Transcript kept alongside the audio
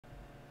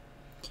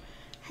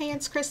Hey,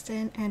 it's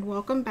Kristen, and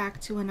welcome back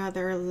to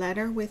another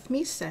Letter with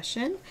Me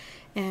session.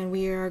 And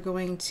we are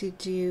going to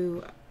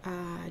do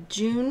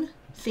June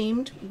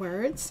themed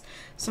words.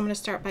 So I'm going to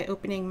start by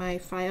opening my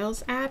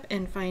Files app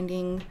and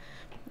finding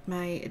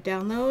my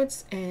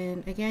downloads.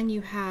 And again,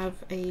 you have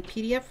a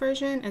PDF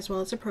version as well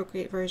as a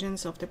Procreate version.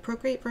 So if the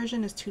Procreate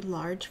version is too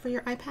large for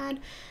your iPad,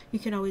 you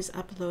can always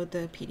upload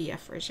the PDF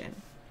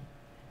version.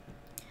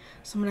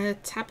 So I'm going to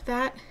tap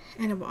that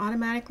and it will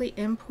automatically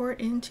import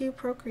into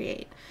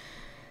Procreate.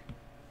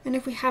 And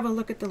if we have a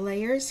look at the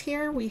layers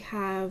here, we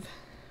have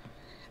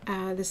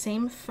the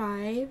same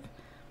 5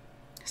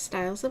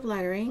 styles of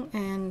lettering,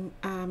 and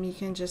you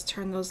can just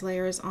turn those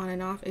layers on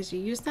and off as you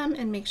use them,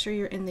 and make sure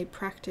you're in the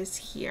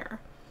practice here.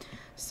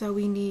 So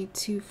we need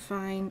to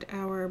find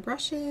our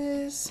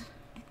brushes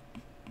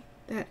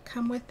that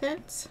come with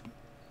it.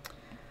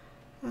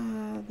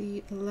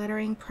 The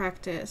lettering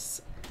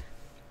practice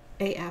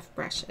AF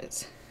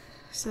brushes.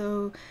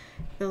 So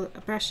the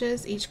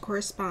brushes each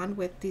correspond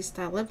with the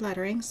style of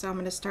lettering. So I'm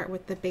going to start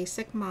with the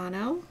basic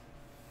mono,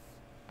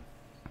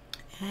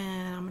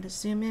 and I'm going to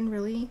zoom in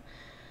really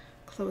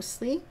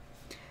closely.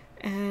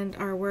 And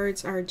our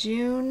words are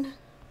June,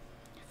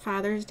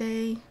 Father's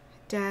Day,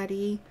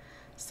 Daddy,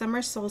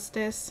 Summer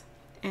Solstice,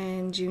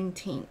 and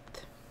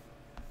Juneteenth.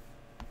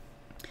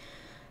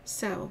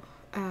 So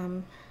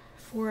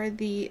for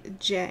the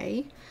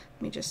J,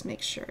 let me just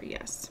make sure,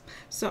 yes.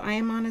 So I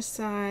am on a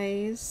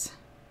size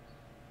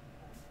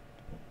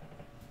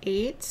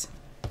 8,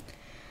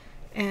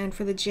 and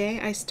for the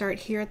J I start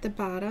here at the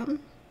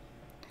bottom,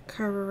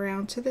 curve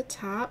around to the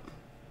top,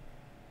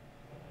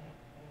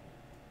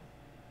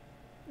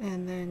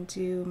 and then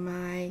do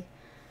my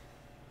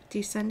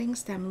descending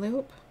stem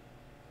loop,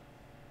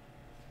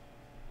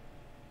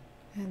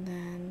 and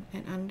then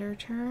an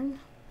underturn,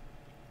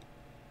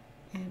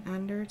 and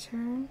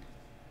underturn,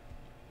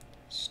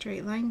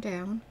 straight line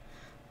down.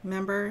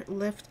 Remember,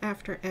 lift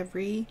after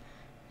every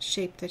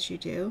shape that you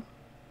do.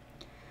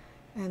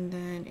 And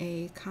then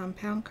a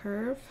compound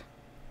curve,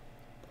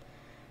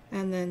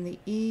 and then the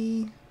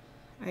E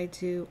I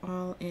do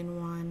all in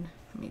one.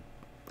 Let me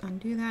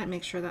undo that,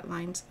 make sure that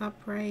lines up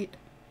right.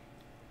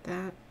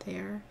 That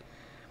there.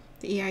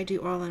 The E I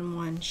do all in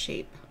one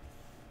shape.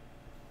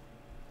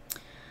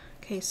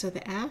 Okay, so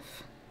the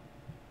F,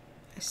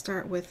 I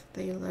start with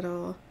the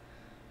little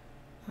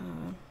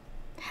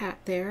hat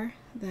there,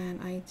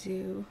 then I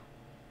do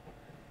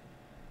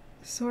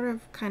sort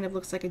of kind of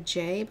looks like a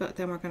J, but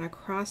then we're going to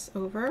cross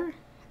over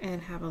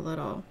and have a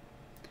little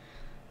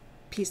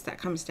piece that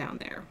comes down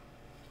there.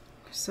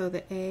 So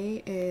the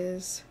A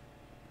is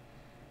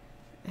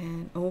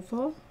an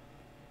oval,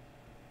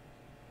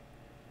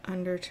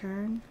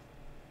 underturn,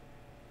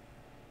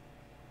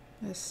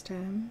 a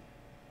stem.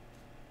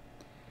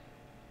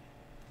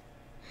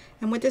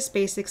 And with this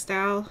basic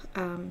style,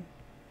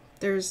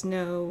 there's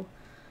no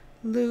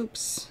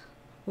loops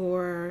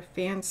or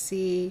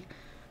fancy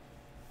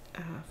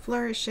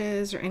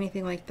flourishes or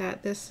anything like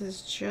that. This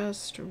is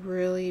just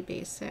really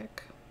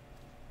basic.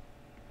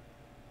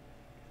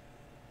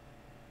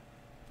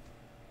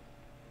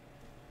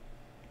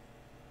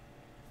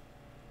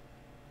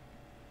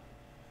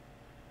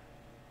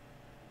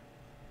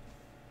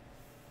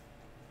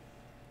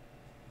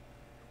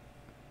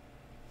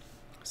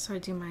 So I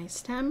do my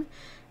stem,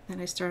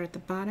 then I start at the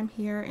bottom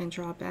here and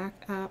draw back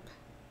up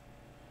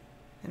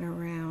and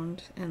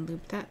around and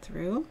loop that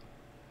through.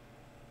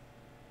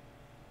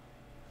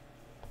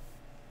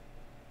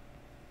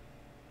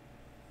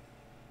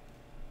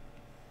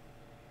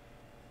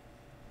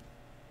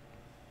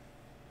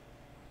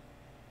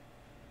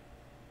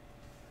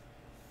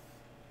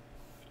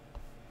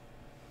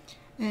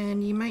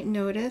 And you might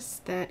notice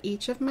that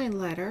each of my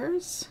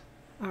letters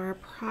are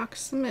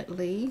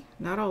approximately,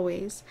 not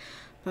always,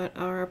 but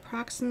are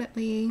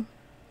approximately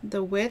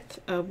the width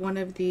of one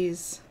of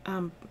these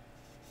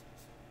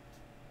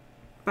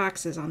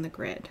boxes on the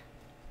grid.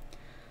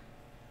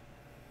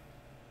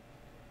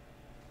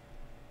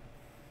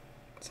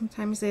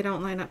 Sometimes they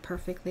don't line up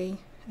perfectly,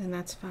 and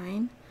that's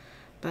fine,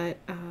 but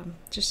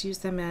just use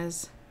them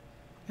as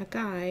a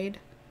guide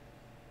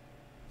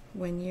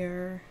when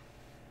you're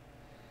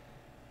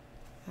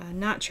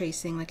not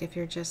tracing, like if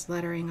you're just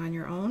lettering on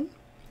your own,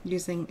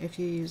 if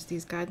you use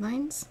these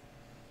guidelines,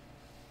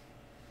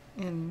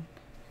 and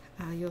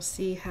you'll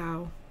see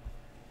how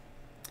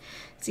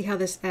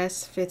this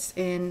S fits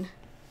in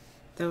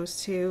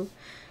those two,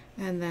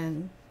 and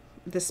then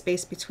the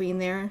space between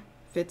there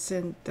fits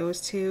in those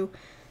two,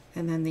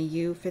 and then the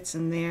U fits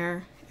in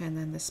there, and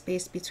then the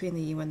space between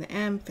the U and the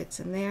M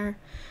fits in there.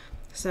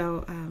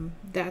 So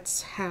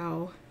that's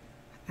how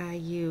I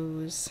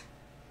use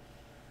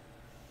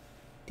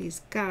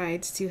these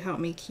guides to help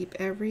me keep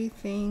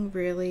everything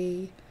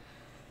really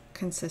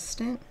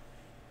consistent.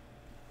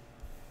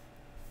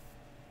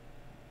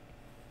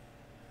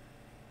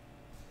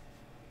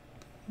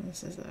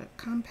 This is a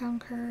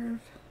compound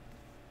curve,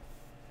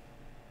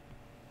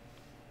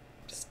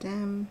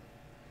 stem,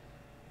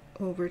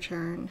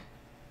 overturn,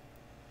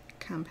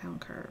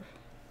 compound curve.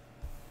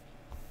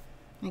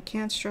 I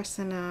can't stress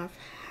enough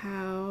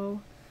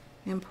how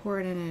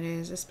important it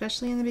is,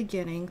 especially in the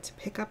beginning, to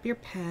pick up your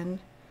pen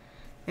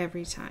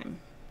every time.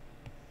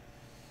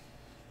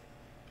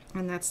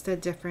 And that's the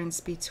difference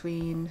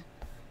between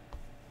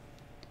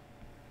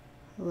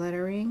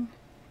lettering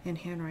and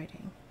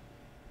handwriting.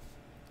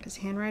 Because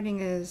handwriting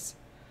is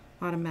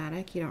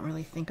automatic, you don't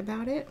really think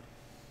about it.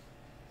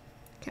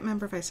 Can't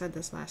remember if I said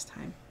this last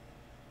time.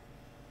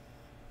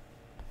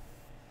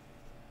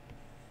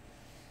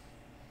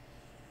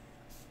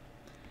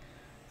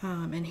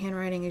 And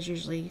handwriting is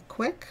usually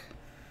quick,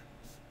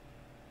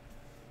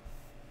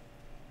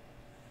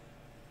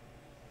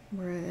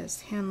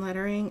 whereas hand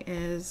lettering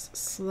is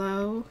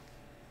slow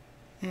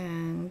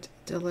and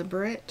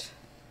deliberate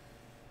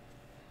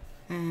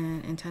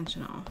and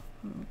intentional.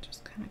 Let me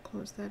just kind of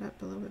close that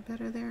up a little bit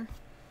better there.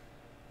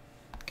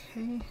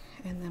 Okay,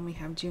 and then we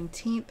have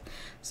Juneteenth.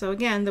 So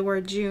again, the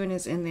word June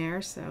is in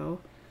there, so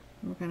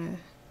we're gonna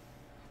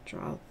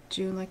draw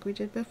June like we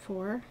did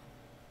before.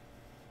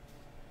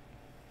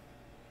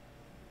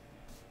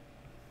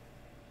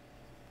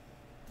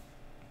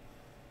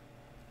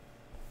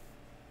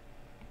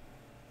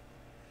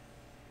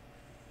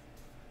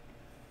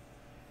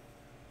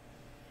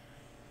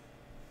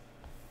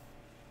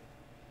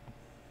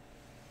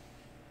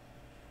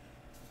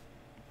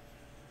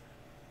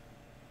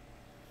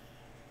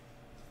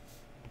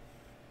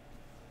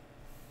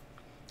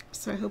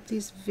 So I hope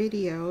these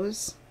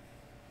videos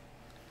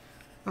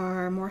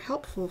are more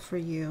helpful for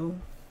you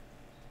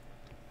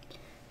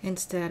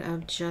instead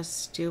of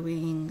just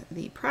doing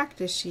the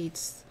practice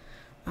sheets.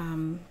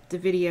 The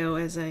video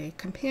as a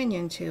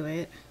companion to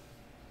it,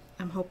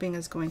 I'm hoping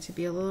is going to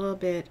be a little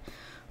bit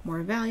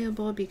more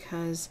valuable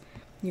because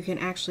you can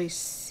actually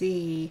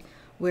see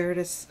where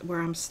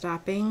I'm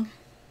stopping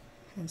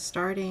and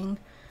starting,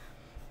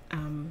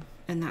 and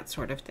that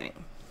sort of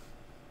thing.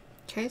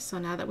 Okay, so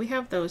now that we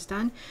have those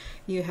done,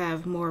 you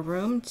have more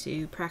room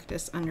to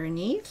practice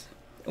underneath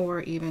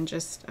or even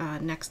just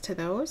next to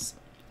those.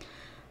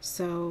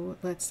 So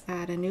let's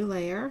add a new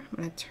layer. I'm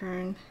going to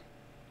turn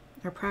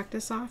our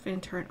practice off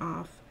and turn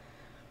off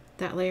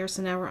that layer.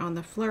 So now we're on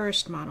the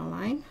flourished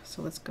monoline.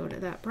 So let's go to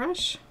that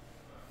brush.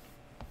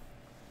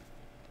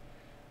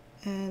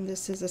 And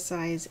this is a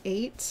size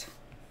 8.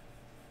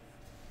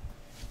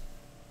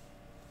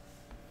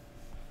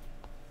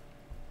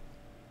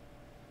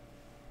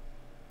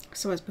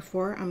 So as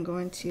before, I'm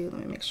going to,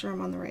 let me make sure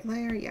I'm on the right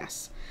layer.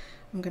 Yes,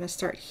 I'm going to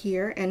start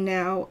here. And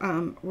now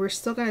we're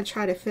still going to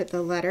try to fit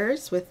the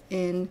letters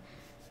within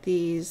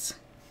these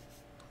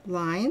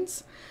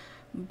lines,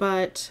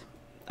 but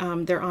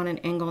they're on an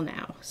angle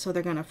now. So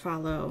they're going to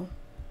follow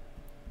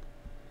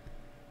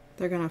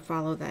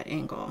that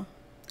angle.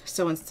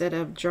 So instead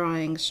of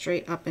drawing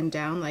straight up and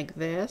down like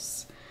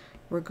this,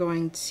 we're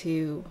going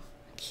to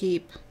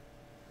keep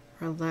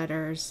our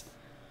letters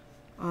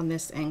on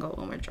this angle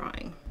when we're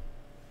drawing.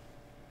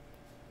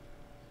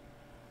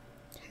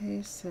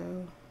 Okay,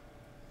 so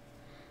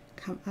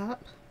come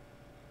up.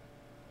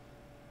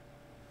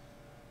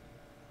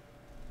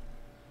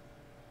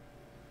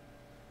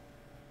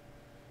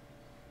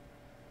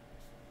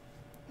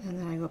 And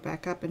then I go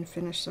back up and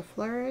finish the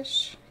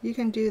flourish. You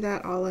can do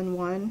that all in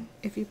one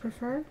if you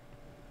prefer.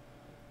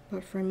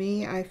 But for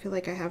me, I feel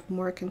like I have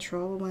more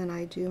control when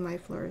I do my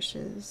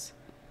flourishes.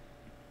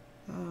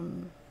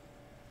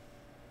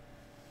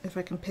 If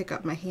I can pick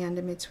up my hand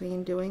in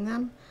between doing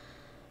them,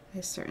 I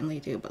certainly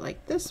do, but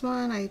like this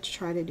one, I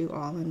try to do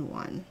all in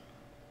one,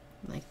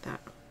 like that.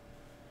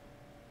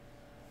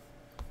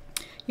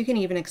 You can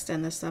even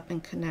extend this up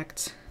and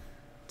connect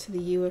to the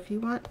U if you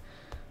want,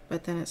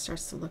 but then it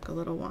starts to look a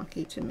little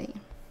wonky to me.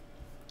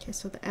 Okay,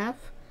 so the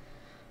F,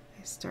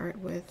 I start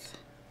with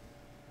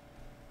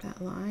that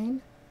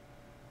line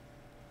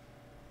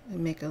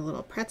and make a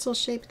little pretzel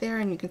shape there,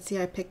 and you can see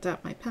I picked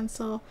up my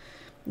pencil.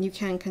 You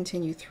can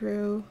continue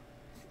through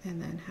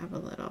and then have a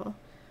little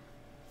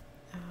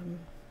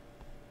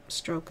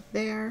stroke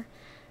there,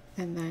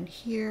 and then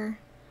here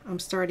I'm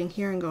starting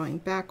here and going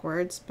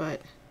backwards,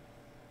 but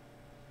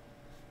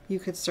you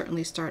could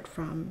certainly start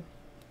from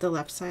the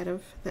left side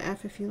of the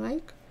F if you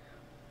like.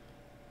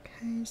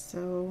 Okay,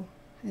 so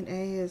an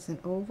A is an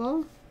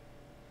oval,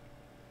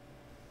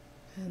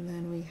 and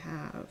then we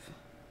have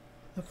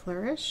a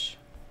flourish.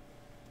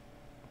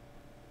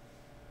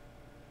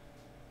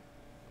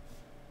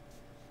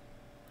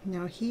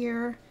 Now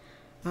here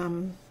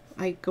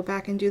I go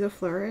back and do the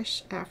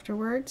flourish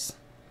afterwards.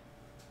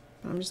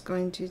 I'm just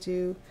going to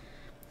do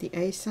the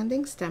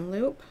ascending stem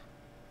loop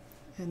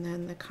and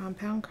then the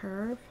compound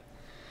curve,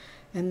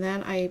 and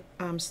then I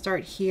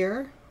start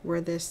here where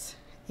this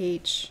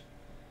H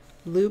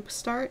loop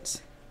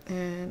starts,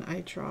 and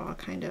I draw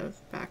kind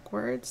of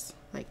backwards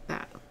like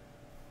that.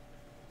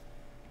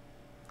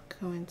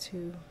 Go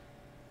into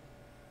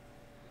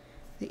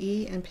the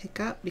E and pick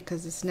up,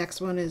 because this next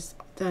one is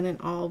done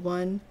in all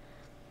one,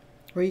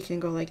 or you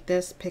can go like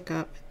this, pick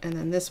up, and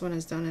then this one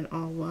is done in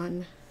all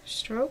one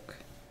stroke.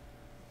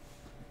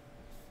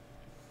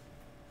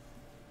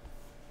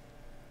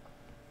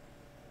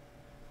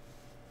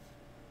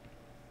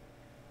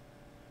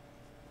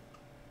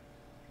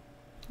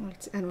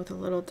 Let's end with a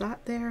little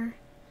dot there,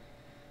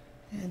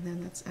 and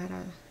then let's add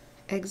a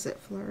exit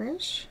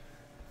flourish.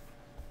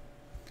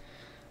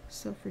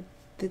 So for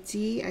the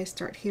D, I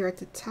start here at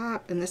the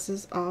top, and this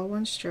is all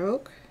one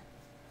stroke.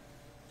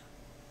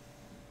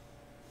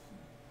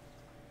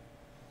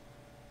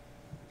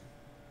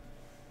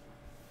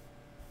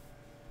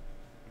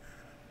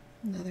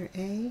 Another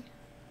A.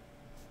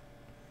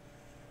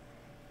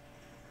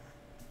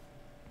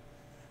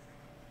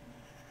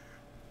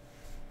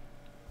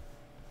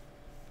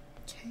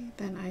 Okay,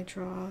 then I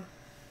draw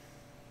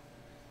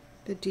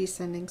the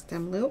descending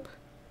stem loop,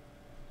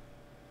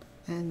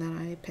 and then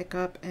I pick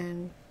up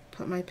and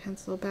put my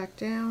pencil back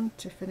down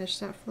to finish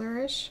that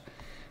flourish,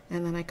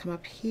 and then I come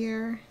up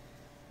here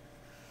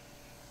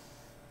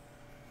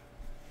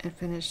and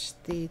finish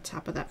the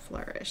top of that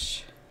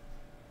flourish.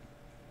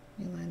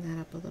 Let me line that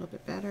up a little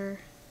bit better.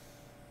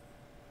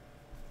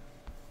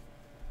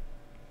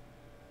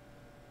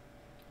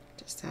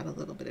 Just add a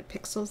little bit of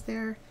pixels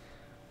there.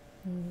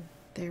 And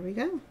there we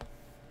go.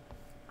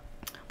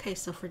 Okay,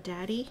 so for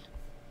Daddy,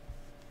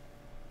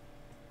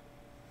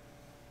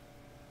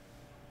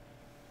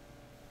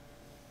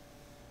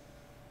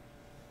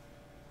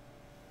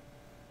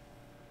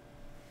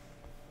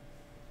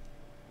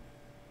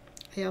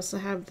 I also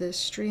have the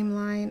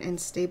streamline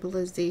and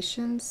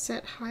stabilization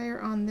set higher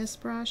on this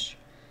brush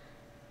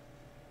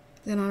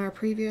than on our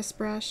previous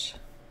brush.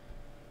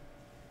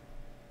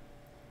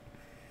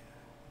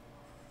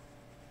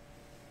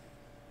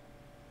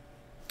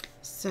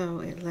 So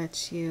it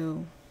lets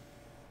you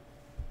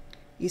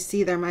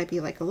see there might be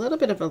like a little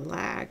bit of a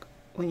lag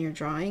when you're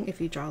drawing if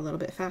you draw a little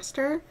bit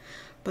faster,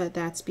 but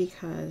that's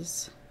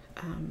because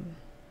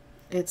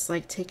it's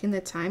like taking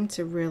the time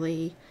to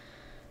really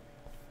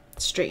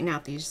straighten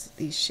out these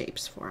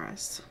shapes for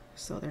us,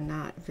 so they're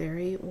not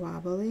very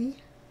wobbly.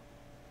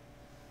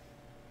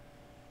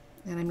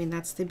 And I mean,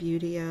 that's the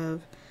beauty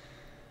of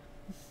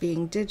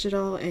being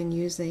digital and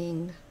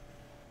using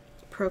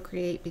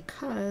Procreate,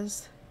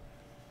 because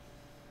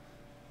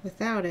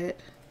without it,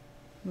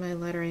 my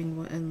lettering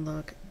wouldn't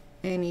look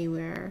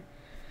anywhere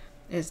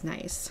as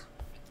nice.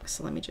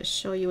 So let me just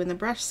show you in the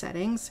brush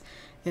settings.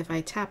 If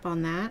I tap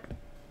on that,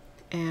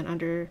 and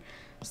under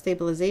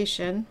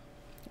stabilization,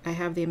 I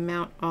have the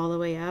amount all the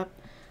way up,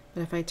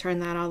 but if I turn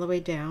that all the way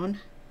down,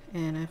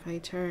 and if I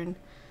turn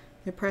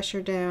the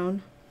pressure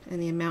down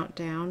and the amount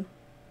down,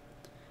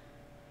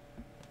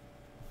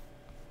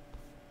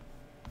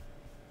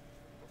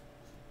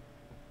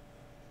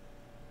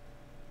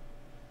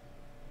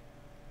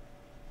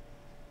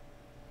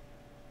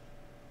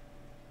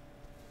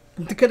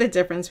 look at the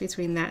difference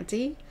between that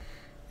D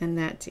and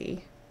that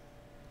D.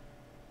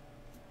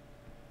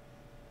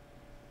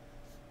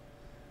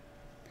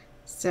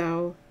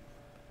 So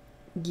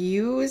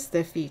use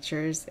the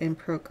features in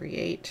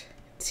Procreate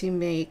to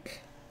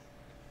make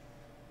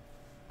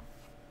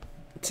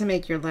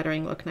your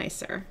lettering look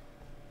nicer.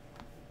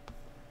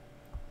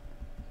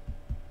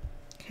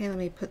 Okay, let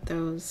me put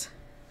those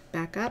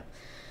back up.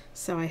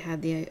 So I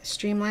had the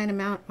streamline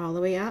amount all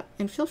the way up,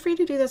 and feel free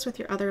to do this with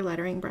your other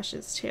lettering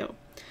brushes too.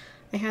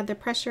 I had the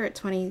pressure at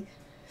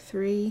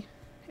 23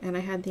 and I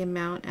had the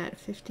amount at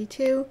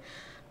 52,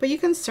 but you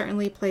can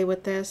certainly play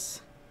with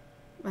this,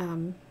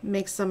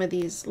 make some of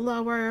these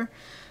lower.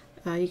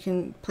 You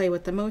can play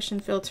with the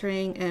motion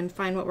filtering and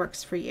find what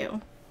works for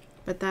you.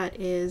 But that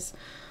is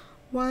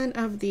one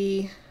of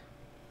the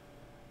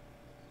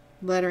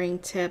lettering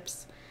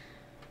tips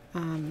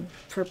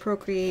for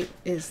Procreate,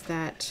 is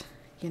that,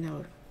 you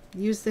know,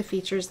 use the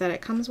features that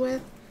it comes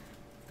with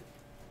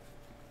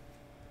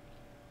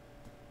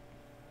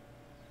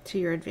to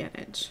your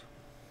advantage.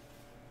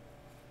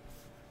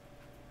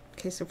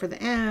 Okay, so for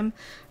the M,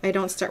 I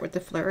don't start with the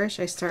flourish.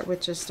 I start with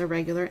just a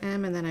regular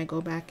M, and then I go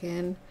back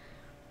in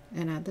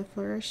and add the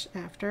flourish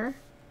after.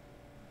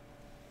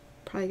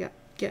 Probably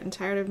getting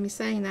tired of me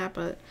saying that,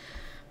 but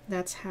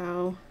that's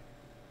how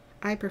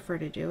I prefer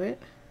to do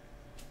it.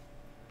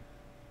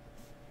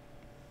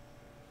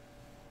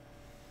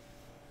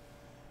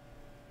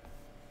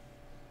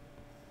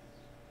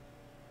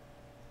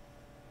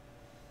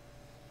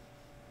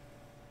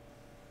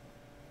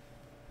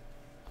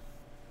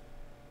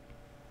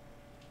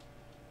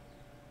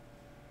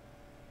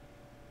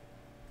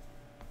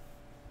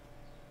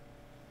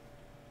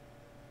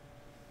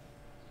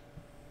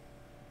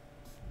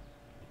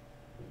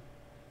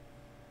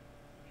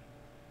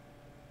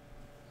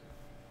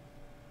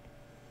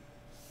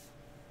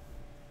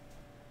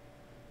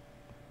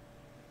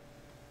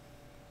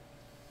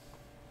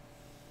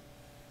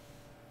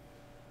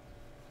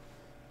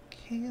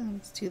 Okay,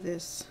 let's do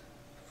this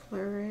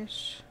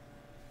flourish,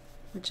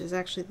 which is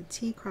actually the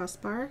T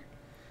crossbar.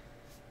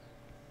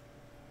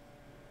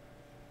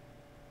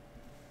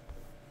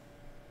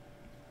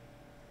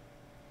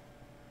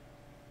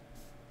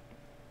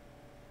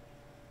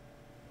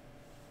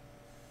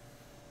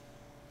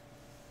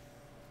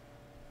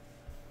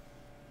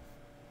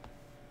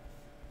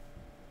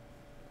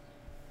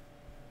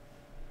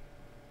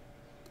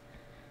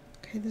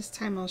 Okay, this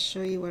time I'll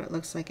show you what it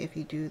looks like if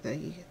you do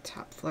the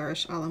top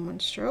flourish all in one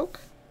stroke.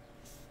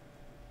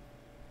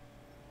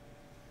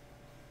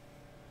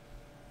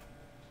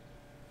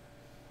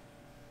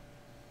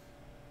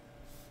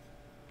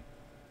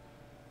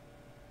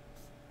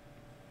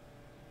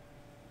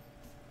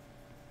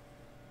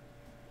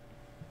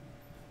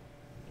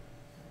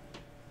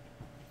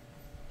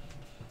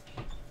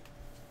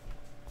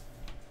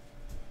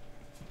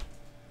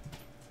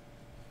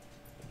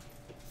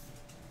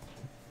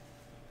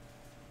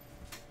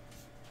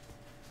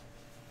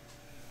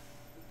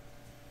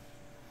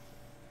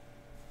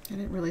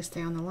 didn't really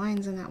stay on the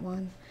lines in that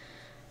one.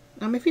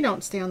 If you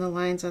don't stay on the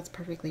lines, that's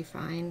perfectly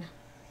fine.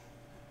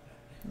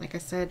 Like I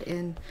said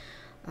in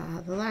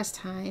the last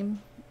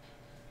time,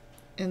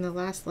 in the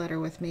last letter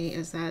with me,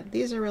 is that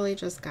these are really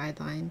just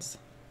guidelines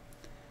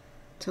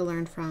to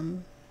learn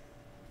from.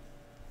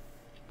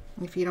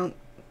 If you don't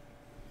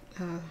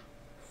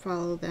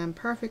follow them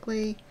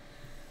perfectly,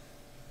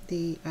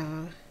 the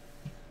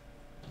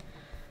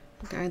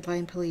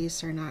guideline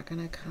police are not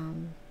going to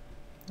come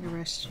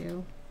arrest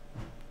you.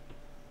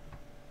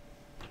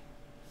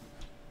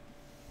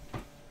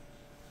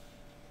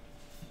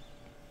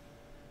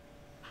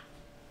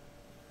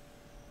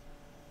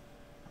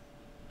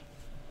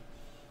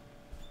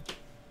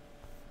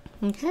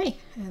 Okay,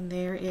 and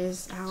there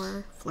is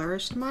our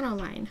flourished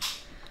monoline.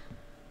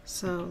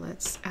 So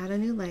let's add a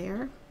new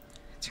layer,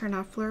 turn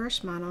off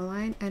flourished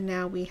monoline, and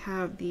now we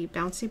have the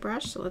bouncy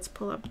brush. So let's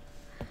pull up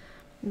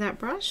that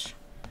brush,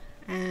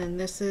 and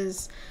this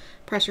is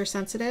pressure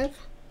sensitive.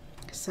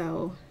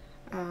 So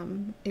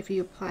if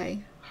you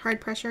apply hard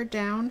pressure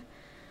down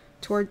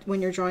toward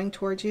when you're drawing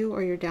towards you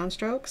or your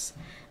downstrokes,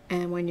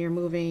 and when you're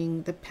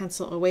moving the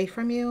pencil away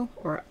from you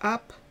or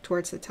up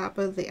towards the top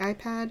of the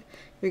iPad,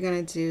 you're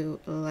going to do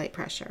light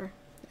pressure.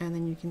 And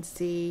then you can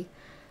see,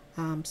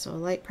 so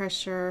light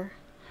pressure,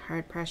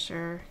 hard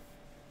pressure,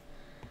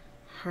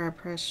 hard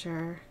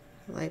pressure,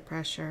 light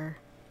pressure,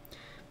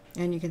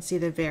 and you can see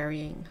the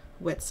varying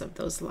widths of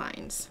those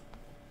lines.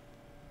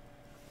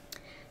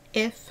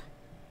 If,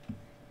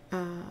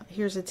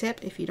 here's a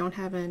tip, if you don't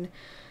have an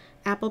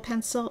Apple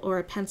Pencil or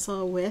a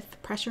pencil with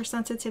pressure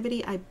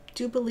sensitivity, I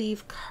do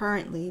believe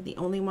currently the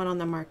only one on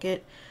the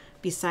market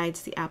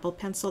besides the Apple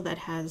Pencil that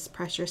has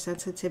pressure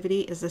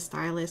sensitivity is a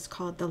stylus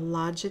called the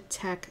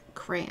Logitech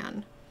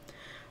Crayon.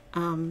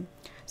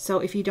 So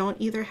if you don't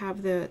either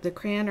have the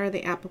crayon or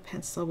the Apple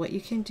Pencil, what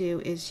you can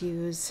do is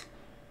use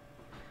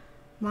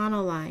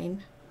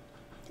monoline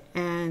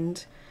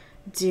and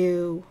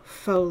do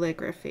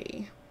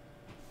foligraphy.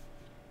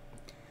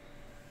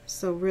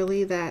 So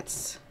really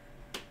that's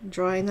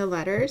drawing the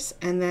letters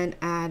and then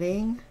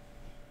adding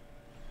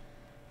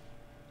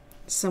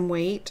some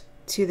weight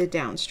to the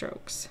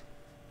downstrokes.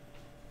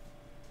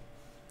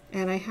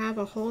 And I have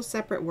a whole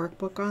separate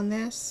workbook on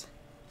this.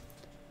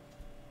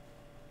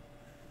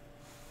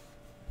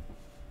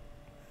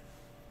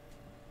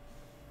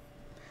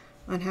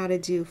 On how to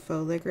do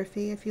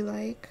foligraphy if you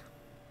like.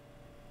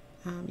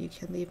 You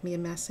can leave me a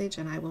message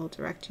and I will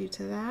direct you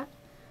to that.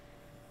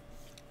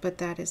 But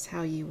that is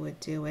how you would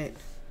do it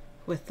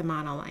with the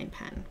monoline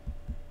pen.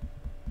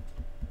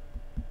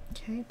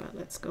 Okay, but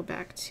let's go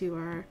back to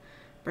our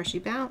brushy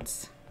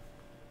bounce.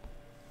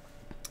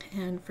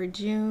 And for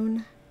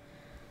June,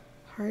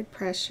 hard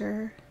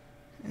pressure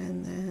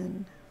and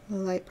then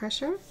light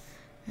pressure.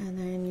 And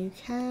then you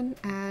can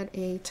add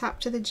a top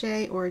to the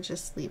J or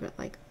just leave it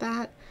like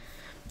that.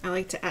 I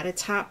like to add a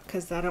top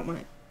because I don't want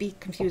to be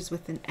confused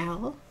with an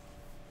L.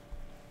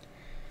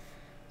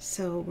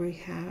 So we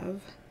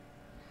have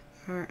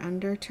our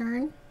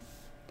underturn.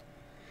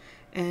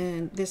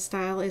 And this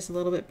style is a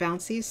little bit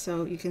bouncy,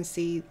 so you can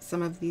see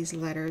some of these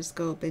letters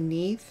go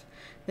beneath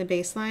the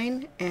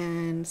baseline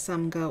and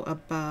some go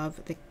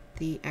above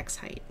the X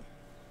height.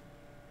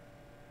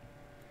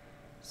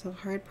 So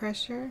hard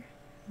pressure,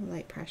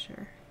 light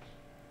pressure,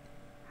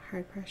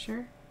 hard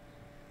pressure,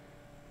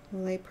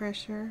 light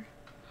pressure,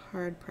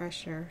 hard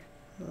pressure,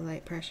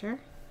 light pressure,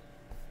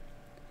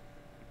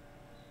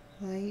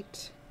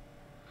 light,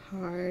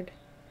 hard,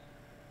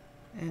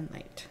 and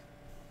light.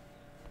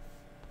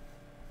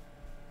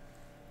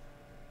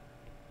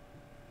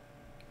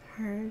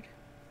 Hard,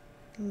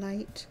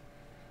 light,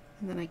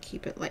 and then I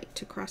keep it light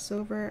to cross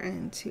over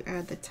and to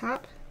add the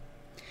top.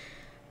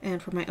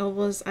 And for my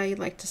ovals, I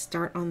like to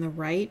start on the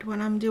right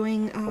when I'm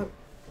doing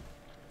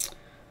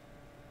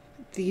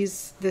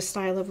this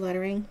style of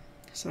lettering.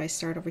 So I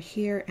start over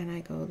here and I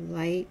go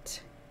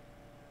light,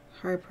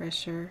 hard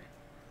pressure,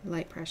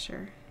 light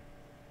pressure.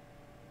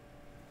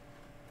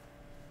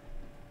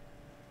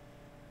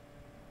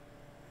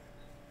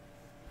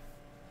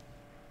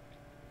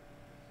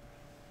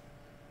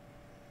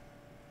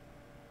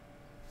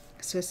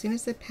 So as soon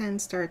as the pen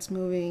starts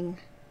moving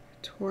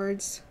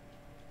towards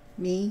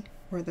me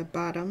or the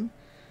bottom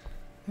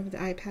of the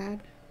iPad,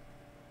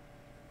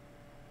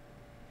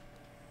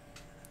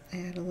 I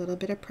add a little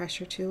bit of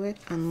pressure to it.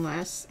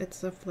 Unless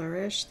it's a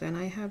flourish, then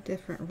I have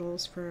different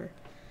rules for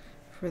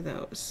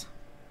those.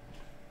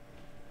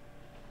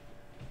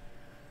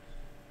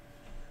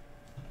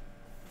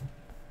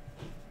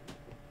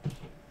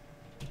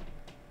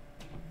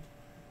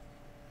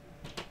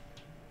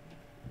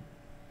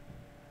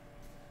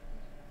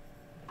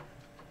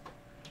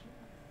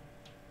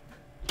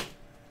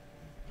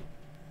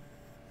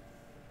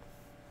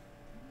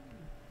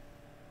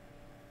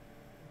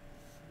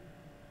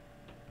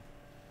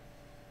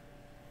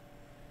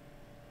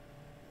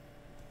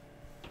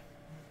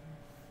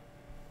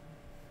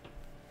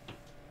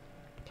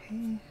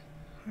 Okay,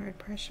 hard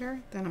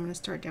pressure. Then I'm going to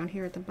start down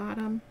here at the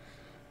bottom,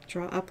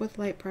 draw up with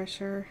light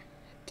pressure,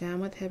 down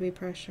with heavy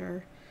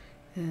pressure,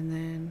 and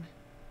then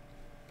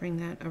bring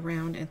that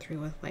around and through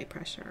with light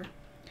pressure.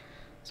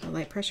 So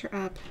light pressure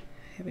up,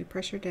 heavy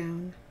pressure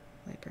down,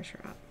 light pressure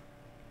up.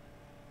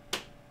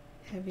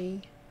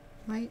 Heavy,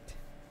 light,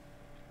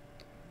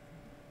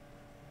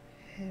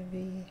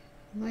 heavy,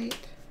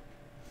 light.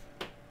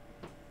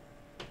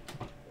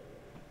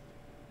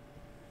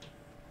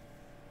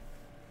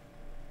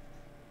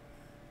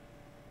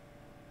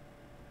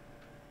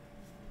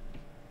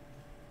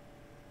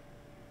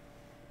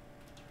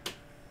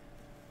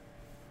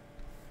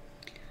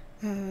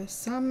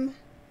 Some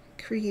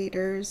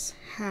creators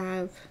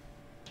have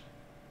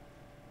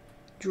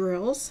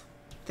drills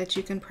that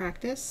you can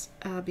practice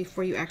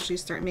before you actually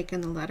start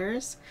making the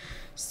letters,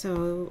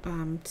 so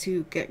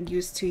to get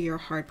used to your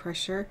hard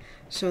pressure.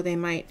 So they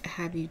might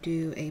have you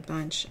do a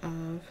bunch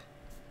of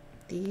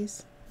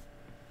these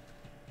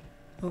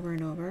over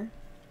and over,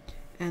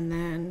 and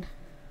then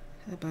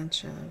a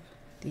bunch of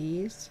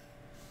these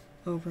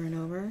over and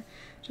over,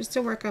 just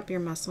to work up your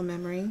muscle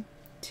memory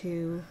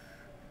to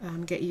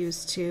get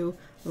used to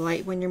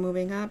light when you're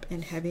moving up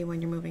and heavy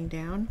when you're moving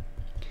down.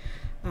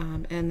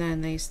 And then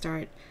they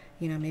start,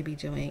 you know, maybe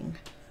doing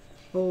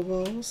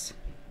ovals,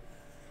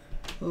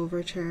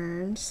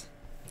 overturns,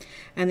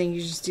 and then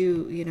you just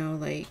do, you know,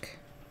 like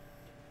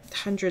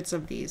hundreds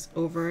of these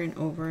over and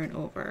over and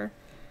over.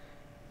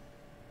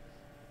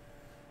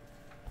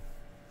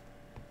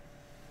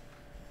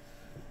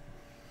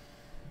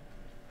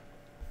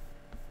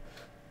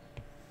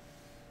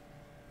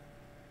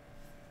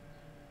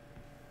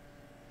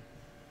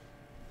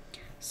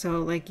 So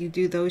like you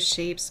do those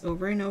shapes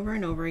over and over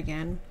and over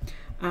again.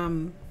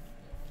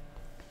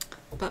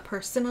 But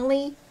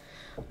personally,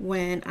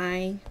 when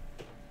I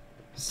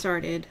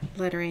started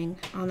lettering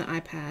on the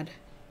iPad,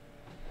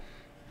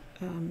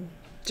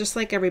 just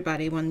like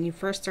everybody, when you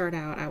first start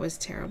out, I was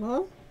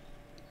terrible.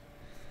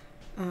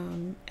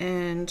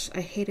 And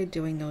I hated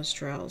doing those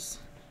drills.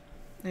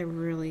 I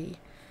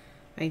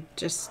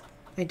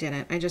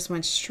didn't. I just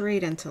went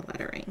straight into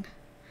lettering.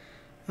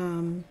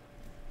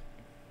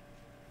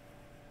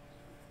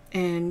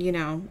 And you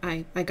know,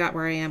 I got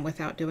where I am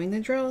without doing the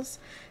drills.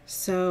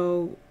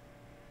 So,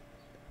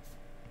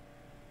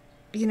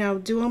 you know,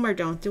 do them or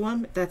don't do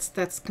them.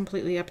 That's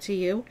completely up to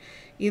you.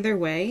 Either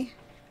way,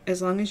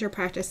 as long as you're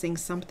practicing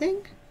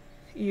something,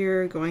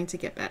 you're going to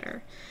get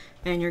better,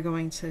 and you're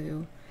going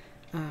to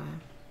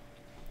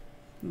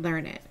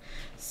learn it.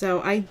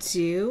 So I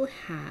do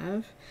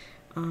have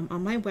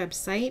on my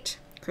website,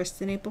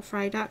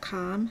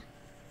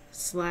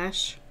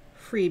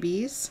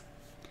 KristenAprilFry.com/freebies.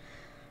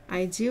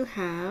 I do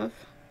have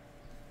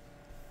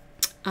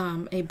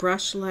a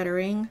brush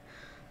lettering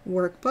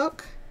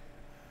workbook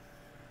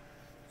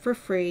for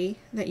free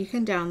that you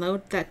can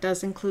download that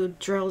does include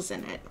drills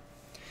in it.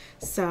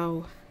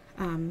 So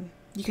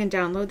you can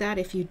download that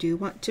if you do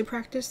want to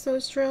practice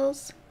those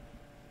drills.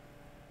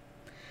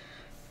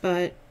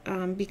 But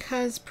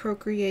because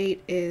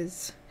Procreate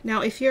is,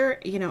 now if you're,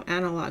 you know,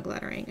 analog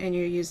lettering and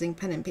you're using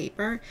pen and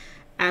paper,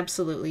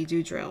 absolutely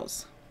do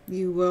drills.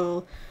 You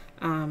will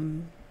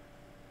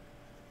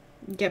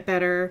get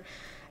better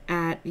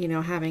at, you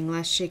know, having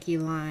less shaky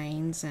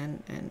lines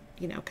and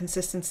you know,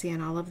 consistency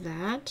and all of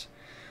that.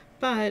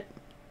 But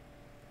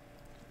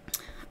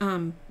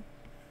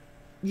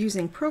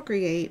using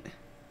Procreate,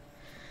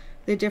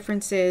 the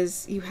difference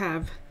is you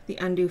have the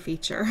undo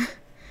feature.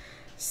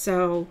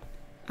 So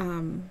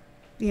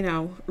you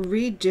know,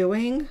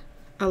 redoing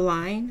a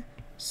line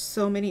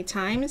so many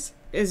times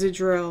is a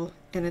drill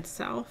in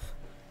itself.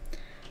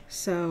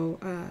 So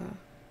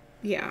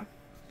yeah,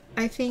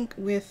 I think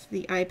with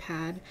the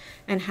iPad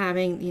and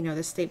having, you know,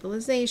 the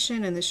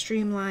stabilization and the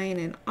streamline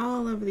and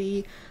all of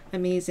the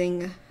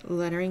amazing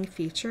lettering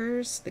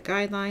features, the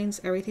guidelines,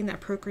 everything that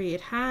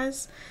Procreate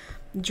has,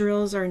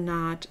 drills are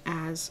not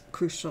as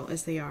crucial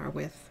as they are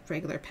with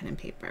regular pen and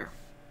paper.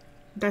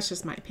 That's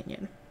just my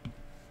opinion.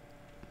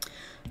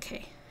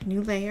 Okay,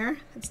 new layer.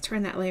 Let's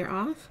turn that layer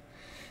off.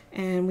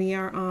 And we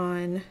are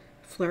on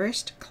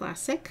Flourished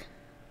Classic.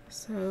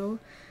 So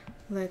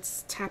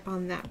let's tap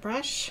on that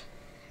brush.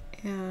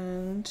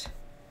 And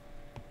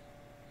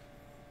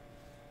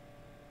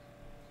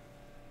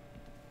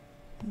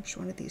which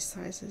one of these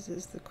sizes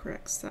is the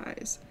correct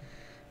size?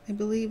 I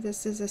believe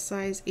this is a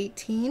size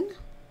 18.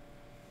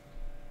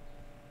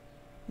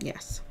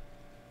 Yes.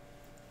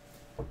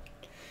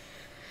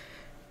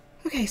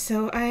 Okay,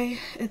 so I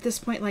at this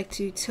point like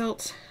to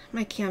tilt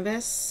my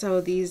canvas so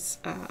these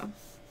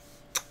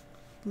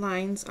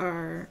lines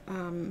are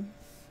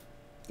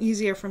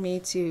easier for me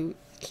to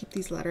keep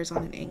these letters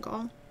on an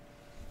angle.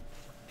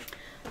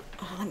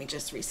 Let me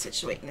just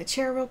resituate in the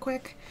chair real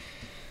quick.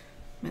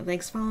 My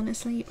leg's falling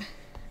asleep.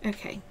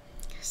 Okay,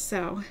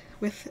 so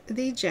with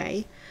the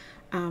J,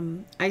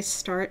 I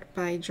start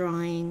by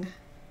drawing.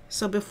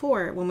 So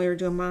before, when we were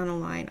doing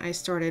monoline, I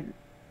started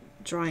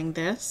drawing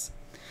this.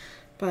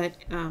 But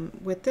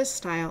with this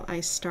style,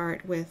 I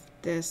start with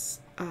this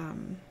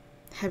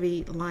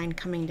heavy line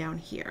coming down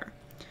here.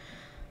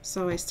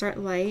 So I start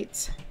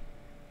light,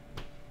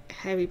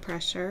 heavy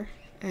pressure,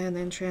 and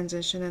then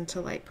transition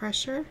into light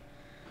pressure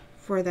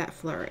for that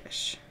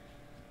flourish.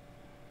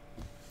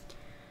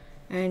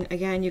 And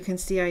again, you can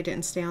see I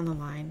didn't stay on the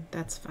line.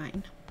 That's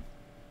fine.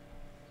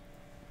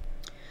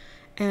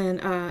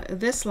 And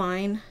this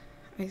line,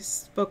 I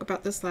spoke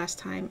about this last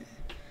time,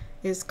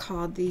 is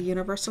called the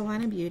Universal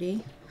Line of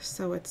Beauty.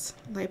 So it's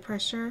light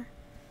pressure,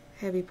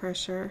 heavy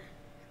pressure,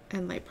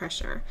 and light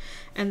pressure.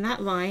 And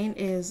that line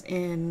is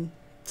in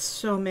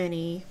so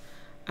many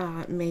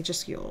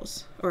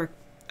majuscules or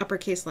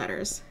uppercase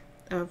letters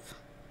of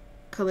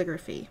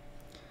calligraphy.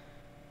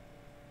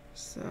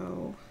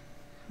 So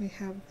we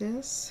have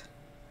this.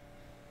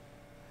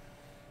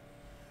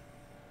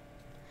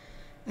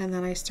 And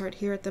then I start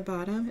here at the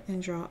bottom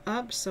and draw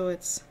up, so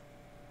it's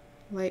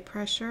light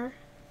pressure,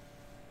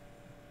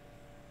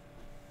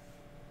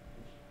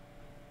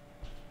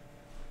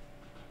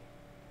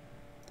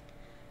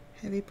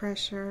 heavy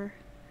pressure,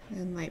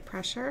 and light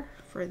pressure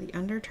for the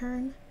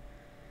underturn.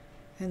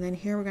 And then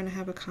here we're going to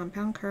have a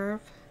compound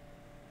curve.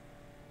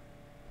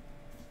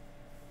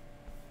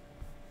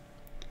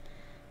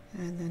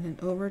 And then an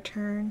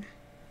overturn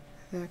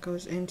that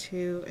goes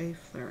into a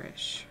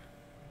flourish.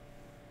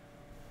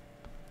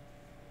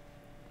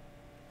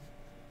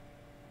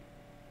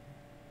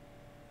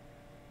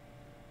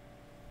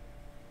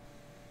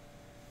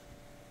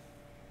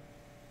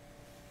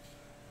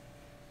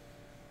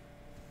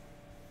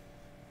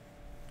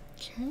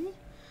 Okay,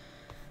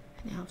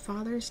 now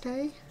Father's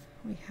Day,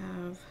 we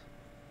have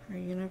our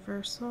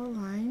universal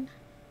line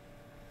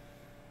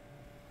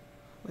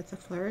with a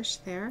flourish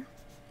there,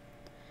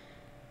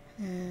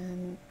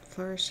 and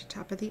flourish the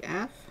top of the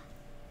F,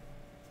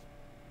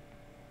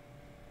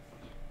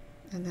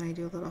 and then I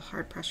do a little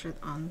hard pressure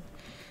on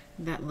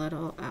that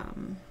little,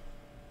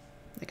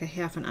 like a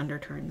half an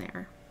underturn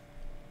there.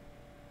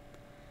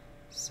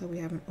 So we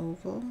have an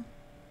oval.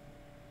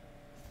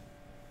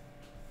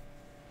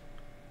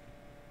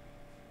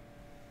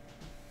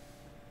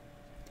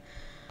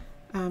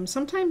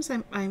 Sometimes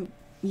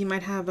you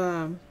might have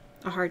a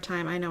hard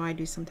time, I know I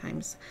do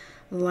sometimes,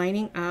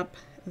 lining up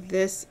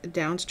this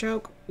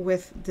downstroke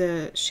with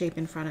the shape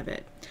in front of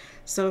it.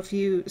 So if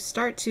you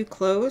start too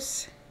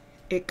close,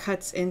 it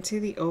cuts into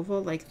the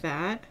oval like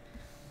that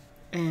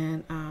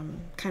and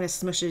kind of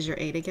smushes your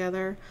A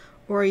together,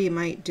 or you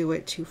might do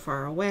it too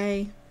far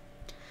away.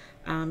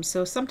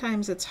 So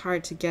sometimes it's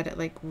hard to get it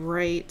like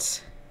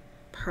right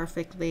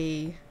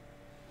perfectly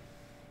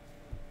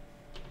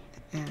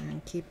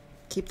and keep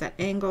that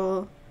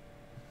angle.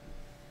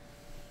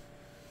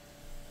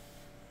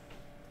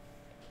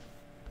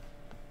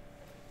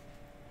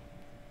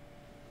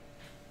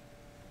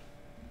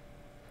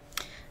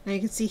 Now you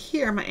can see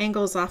here my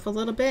angle is off a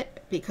little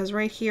bit because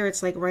right here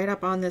it's like right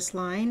up on this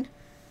line,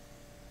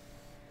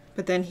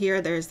 but then here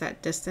there's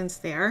that distance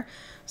there.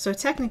 So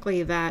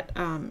technically that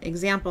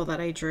example that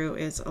I drew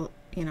is a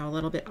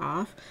little bit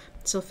off.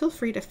 So feel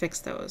free to fix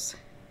those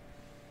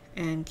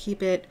and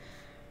keep it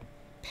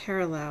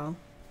parallel.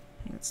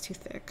 It's too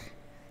thick.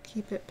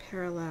 Keep it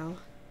parallel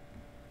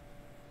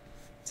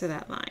to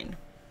that line.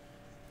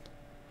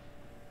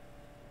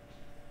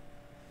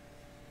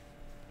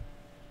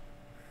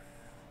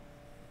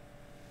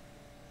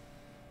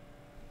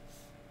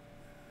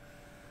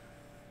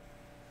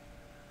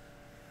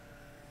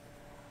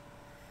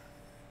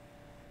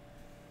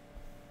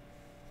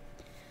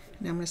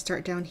 Now I'm going to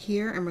start down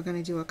here and we're going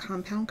to do a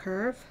compound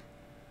curve,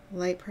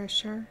 light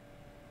pressure,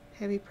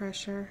 heavy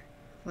pressure,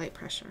 light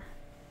pressure.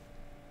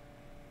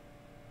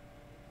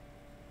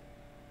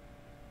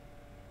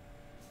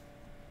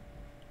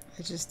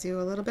 I just do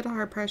a little bit of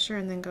hard pressure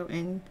and then go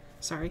in,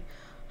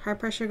 hard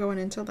pressure going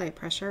into light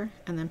pressure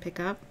and then pick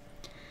up.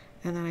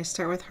 And then I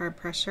start with hard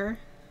pressure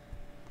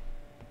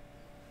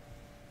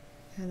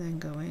and then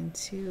go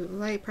into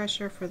light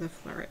pressure for the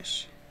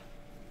flourish.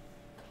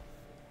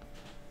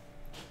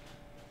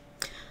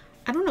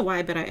 I don't know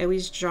why, but I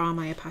always draw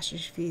my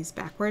apostrophes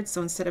backwards.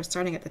 So instead of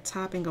starting at the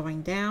top and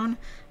going down,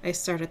 I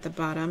start at the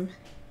bottom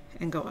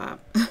and go up.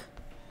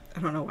 I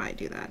don't know why I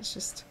do that. It's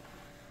just...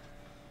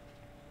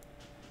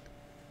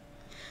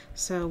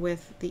 So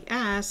with the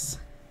S,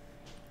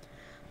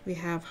 we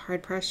have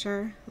hard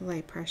pressure,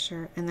 light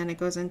pressure, and then it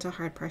goes into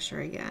hard pressure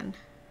again.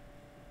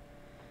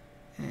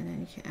 And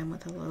then you can end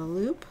with a little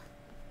loop.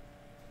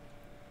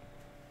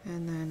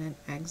 And then an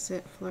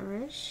exit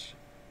flourish.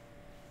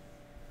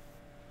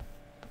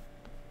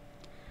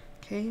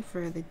 Okay,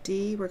 for the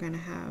D, we're going to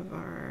have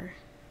our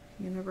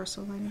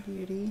universal line of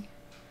beauty.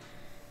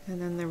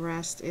 And then the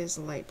rest is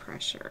light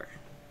pressure.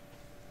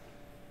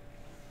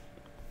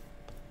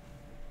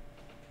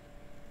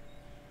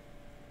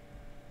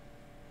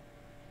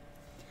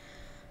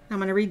 I'm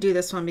going to redo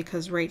this one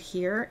because right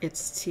here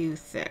it's too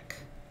thick.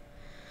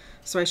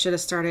 So I should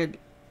have started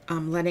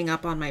letting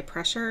up on my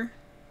pressure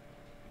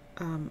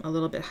a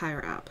little bit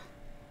higher up.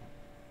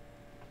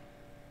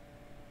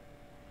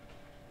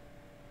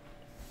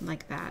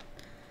 Like that.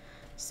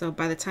 So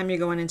by the time you're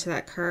going into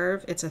that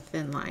curve, it's a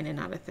thin line and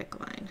not a thick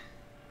line.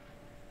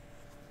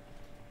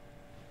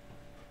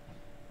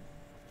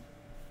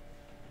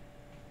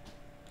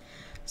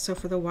 So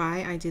for the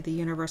Y, I do the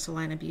universal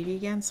line of beauty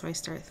again. So I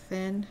start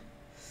thin,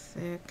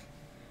 thick,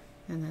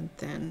 and then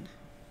thin.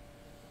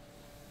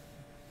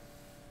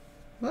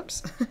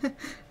 Whoops,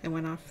 I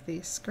went off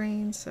the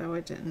screen so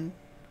it didn't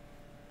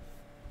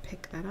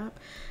pick that up.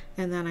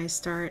 And then I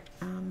start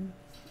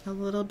a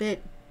little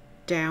bit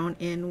down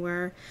in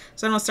where,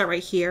 so I don't start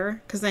right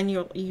here because then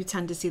you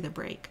tend to see the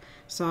break.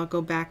 So I'll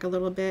go back a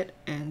little bit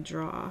and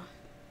draw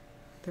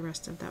the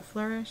rest of that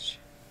flourish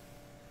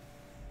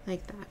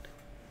like that.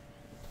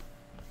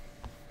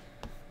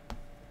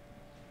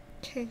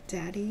 Okay,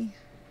 Daddy.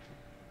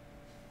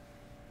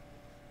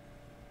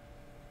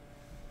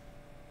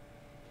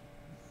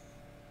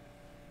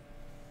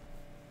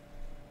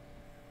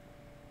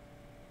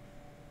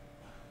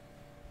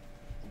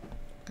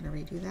 I'm gonna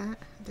redo that.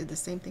 I did the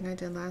same thing I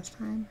did last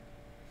time.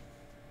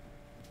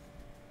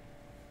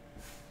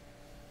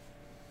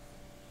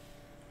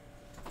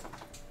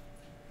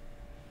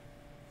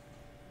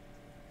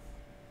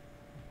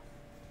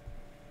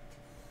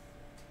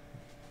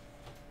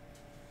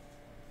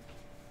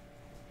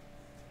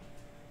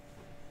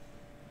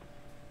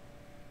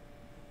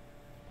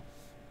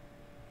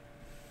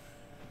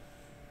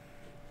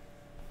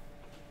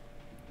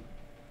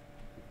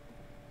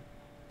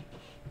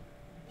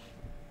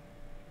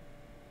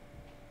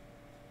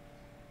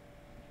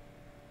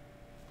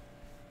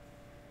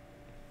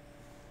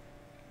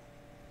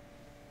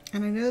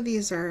 And I know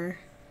these are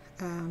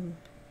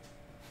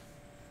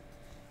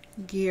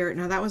geared.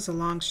 Now that was a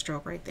long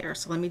stroke right there,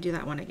 so let me do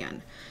that one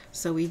again.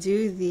 So we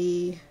do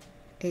the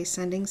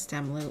ascending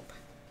stem loop,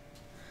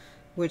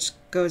 which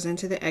goes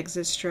into the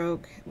exit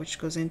stroke, which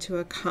goes into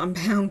a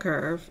compound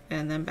curve,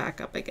 and then back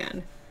up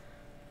again.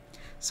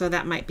 So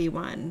that might be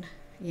one,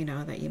 you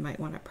know, that you might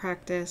want to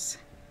practice.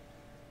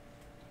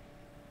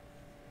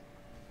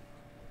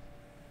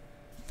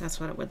 That's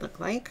what it would look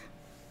like.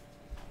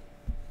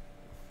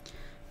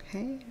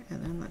 Okay,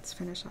 and then let's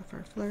finish off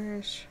our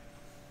flourish.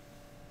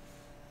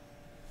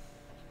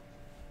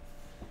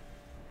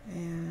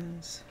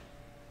 And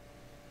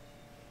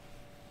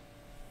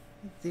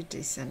the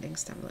descending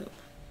stem loop.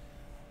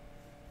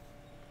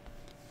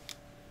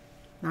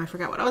 Now I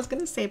forgot what I was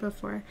going to say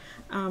before.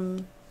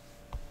 Oh,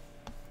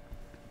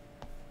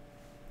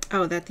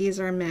 that these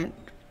are meant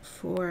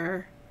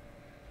for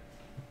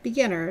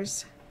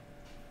beginners.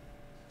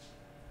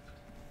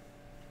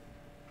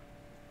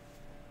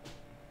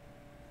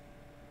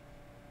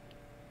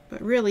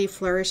 But really,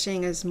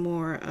 flourishing is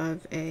more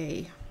of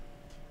a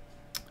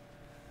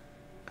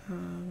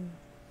an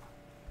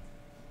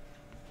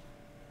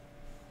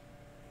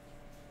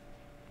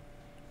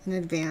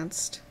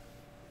advanced,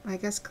 I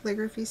guess,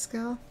 calligraphy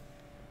skill.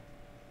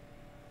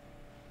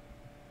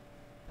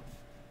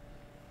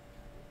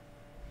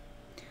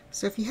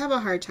 So if you have a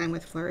hard time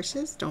with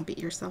flourishes, don't beat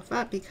yourself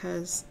up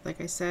because, like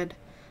I said,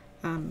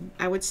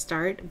 I would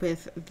start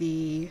with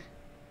the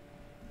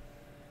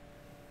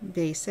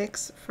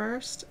basics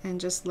first and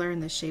just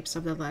learn the shapes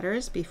of the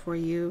letters before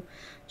you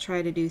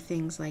try to do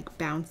things like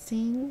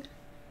bouncing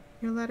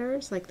your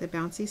letters, like the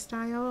bouncy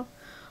style,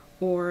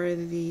 or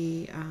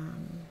the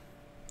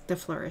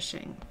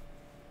flourishing.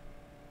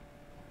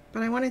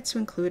 But I wanted to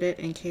include it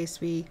in case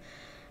we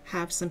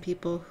have some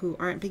people who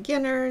aren't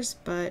beginners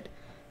but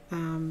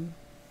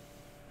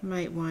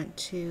might want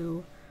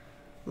to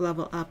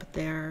level up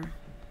their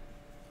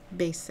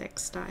basic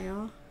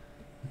style.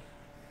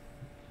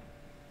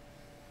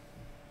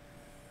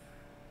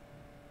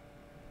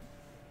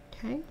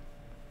 Okay.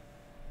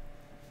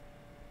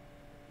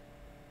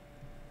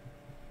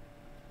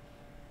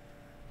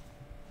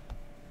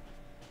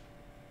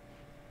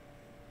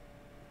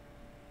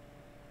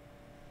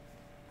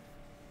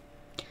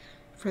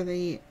 For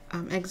the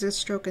exit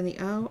stroke in the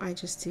O, I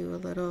just do a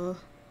little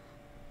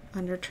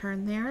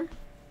underturn there. You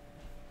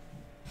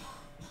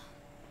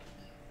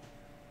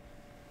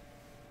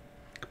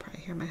can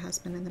probably hear my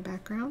husband in the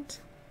background.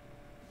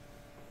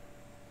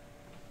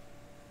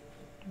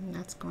 And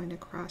that's going to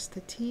cross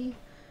the T.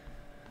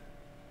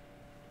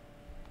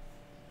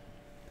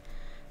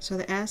 So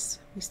the S,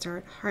 we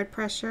start hard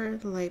pressure,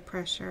 light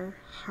pressure,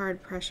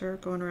 hard pressure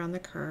going around the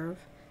curve,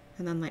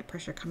 and then light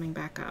pressure coming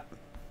back up.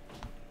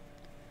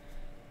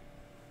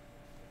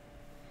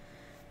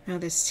 Now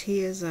this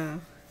T is a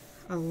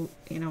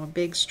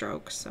big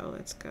stroke, so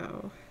let's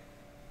go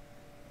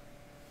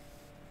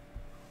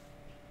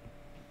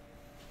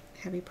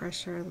heavy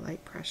pressure,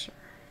 light pressure.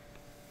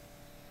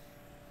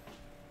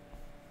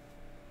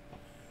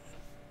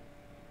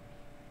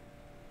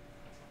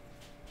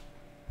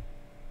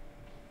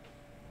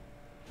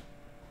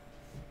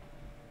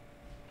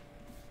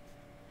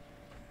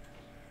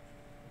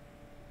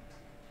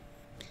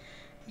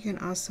 You can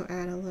also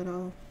add a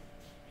little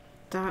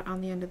dot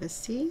on the end of the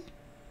C.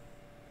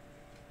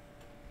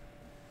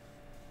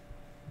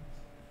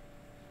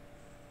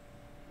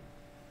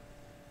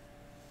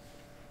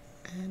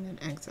 And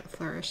an exit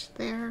flourish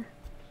there.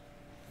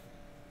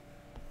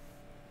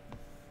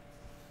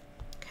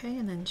 Okay,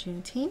 and then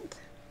Juneteenth.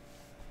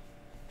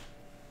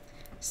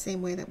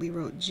 Same way that we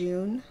wrote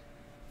June.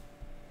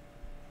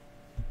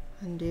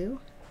 Undo.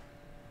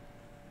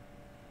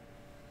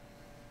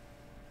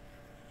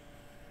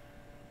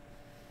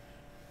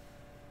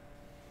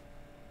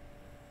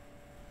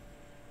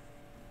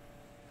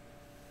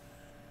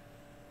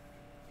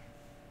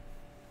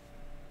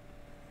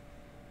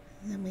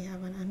 Then we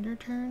have an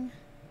underturn,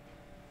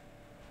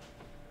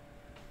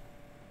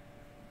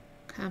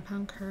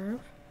 compound curve,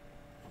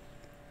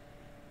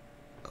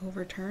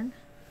 overturn.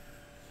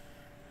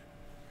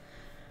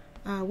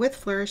 With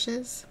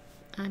flourishes,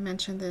 I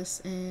mentioned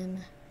this in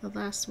the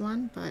last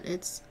one, but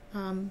it's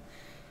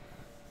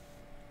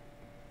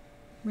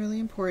really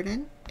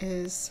important,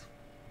 is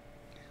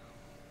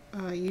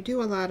you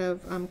do a lot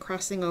of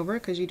crossing over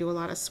because you do a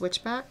lot of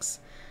switchbacks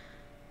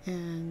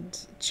and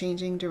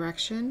changing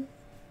direction.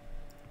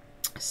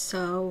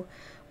 So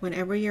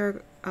whenever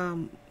you're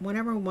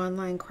whenever one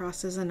line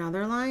crosses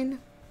another line,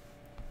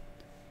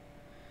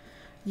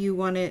 you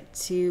want it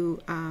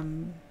to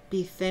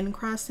be thin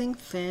crossing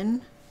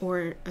thin,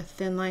 or a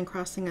thin line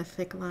crossing a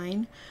thick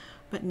line,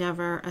 but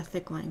never a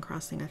thick line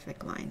crossing a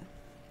thick line.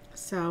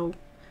 So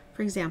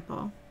for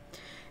example,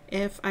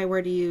 if I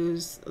were to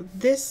use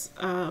this,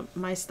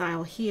 my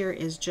style here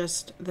is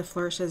just the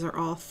flourishes are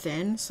all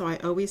thin, so I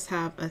always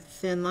have a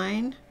thin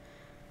line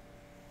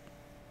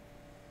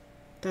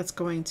that's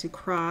going to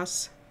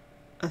cross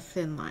a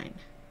thin line.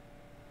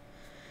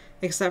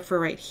 Except for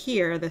right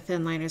here, the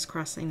thin line is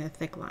crossing the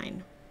thick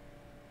line.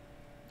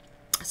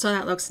 So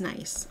that looks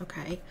nice,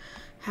 okay?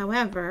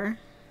 However,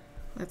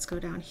 let's go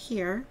down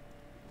here.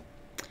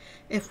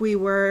 If we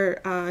were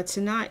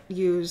to not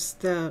use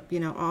the,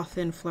 all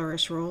thin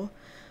flourish rule,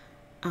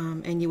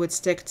 and you would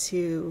stick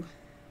to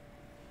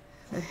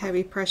the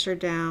heavy pressure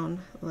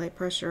down, light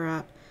pressure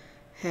up,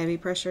 heavy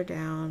pressure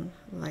down,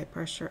 light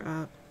pressure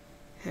up,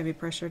 heavy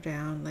pressure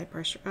down, light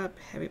pressure up,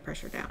 heavy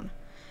pressure down.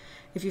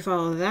 If you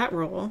follow that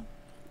rule,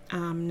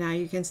 now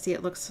you can see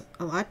it looks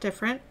a lot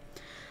different.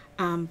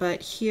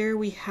 But here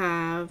we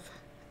have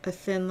a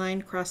thin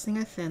line crossing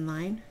a thin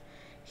line.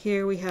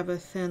 Here we have a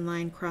thin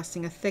line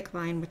crossing a thick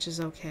line, which is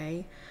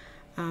okay.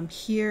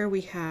 Here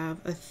we have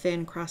a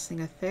thin crossing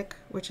a thick,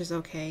 which is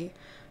okay.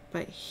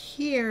 But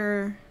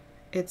here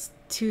it's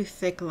two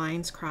thick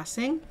lines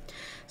crossing.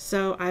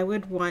 So I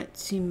would want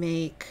to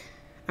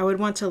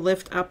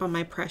lift up on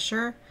my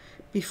pressure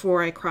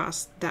before I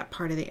cross that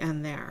part of the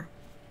end there,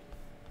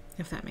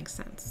 if that makes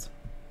sense.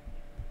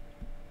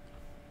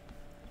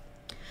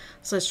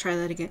 So let's try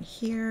that again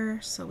here.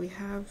 So we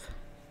have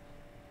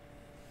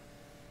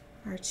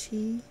our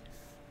T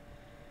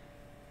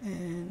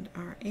and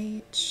our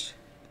H.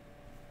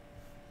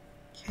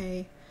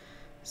 Okay,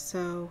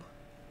 so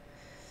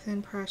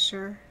thin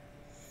pressure,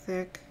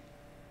 thick,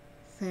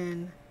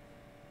 thin,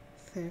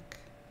 thick,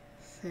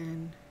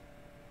 thin,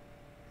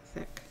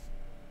 thick.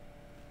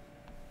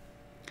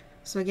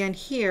 So again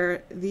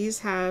here, these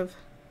have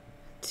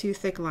two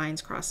thick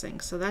lines crossing,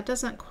 so that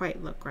doesn't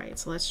quite look right.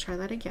 So let's try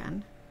that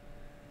again.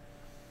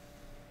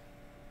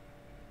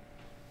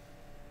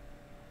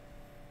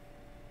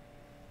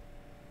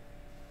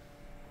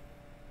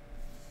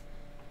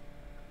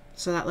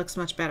 So that looks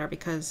much better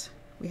because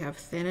we have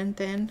thin and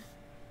thin,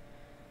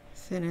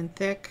 thin and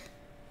thick,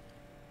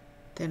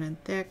 thin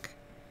and thick,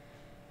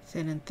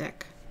 thin and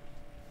thick.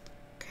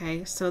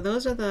 Okay, so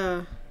those are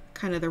the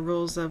kind of the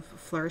rules of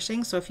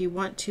flourishing. So if you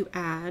want to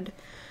add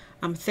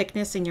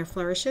thickness in your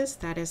flourishes,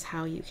 that is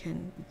how you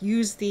can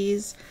use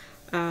these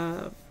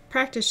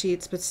practice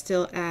sheets but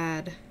still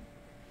add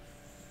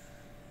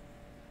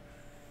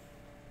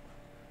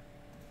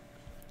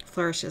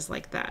flourishes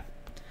like that.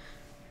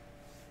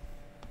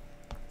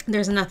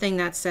 There's nothing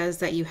that says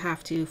that you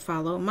have to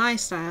follow my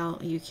style.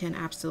 You can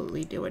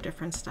absolutely do a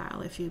different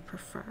style if you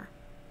prefer.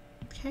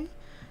 Okay,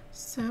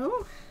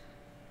 so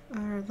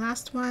our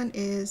last one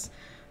is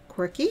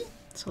quirky.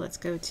 So let's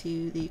go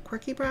to the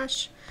quirky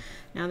brush.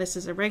 Now this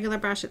is a regular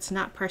brush. It's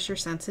not pressure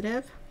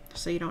sensitive,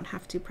 so you don't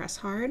have to press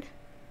hard.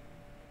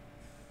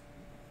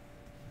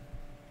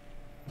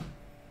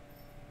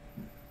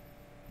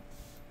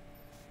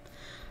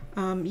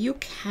 You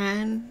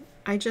can,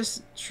 I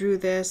just drew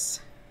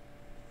this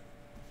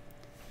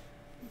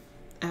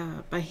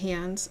by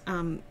hands,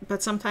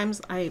 but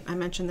sometimes I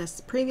mentioned this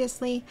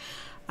previously,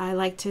 I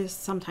like to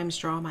sometimes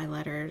draw my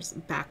letters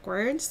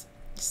backwards.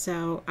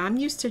 So I'm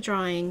used to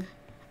drawing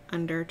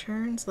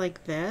underturns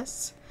like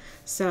this,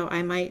 so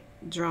I might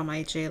draw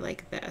my J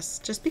like this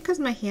just because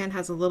my hand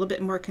has a little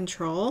bit more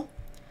control.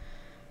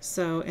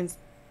 So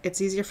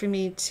it's easier for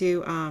me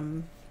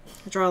to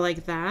draw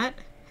like that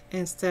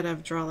instead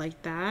of draw like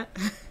that.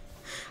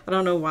 I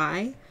don't know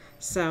why.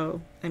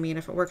 So I mean,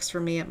 if it works for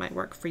me, it might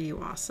work for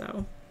you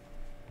also.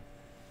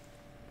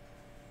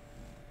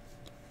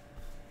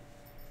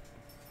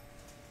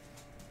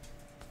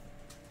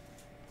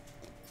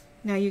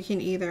 Now you can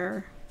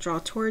either draw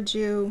towards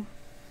you,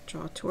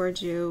 draw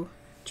towards you,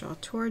 draw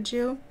towards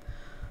you,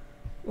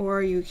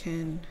 or you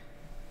can,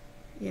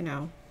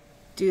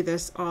 do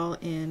this all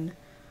in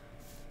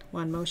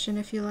one motion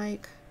if you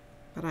like,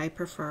 but I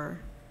prefer,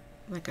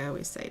 like I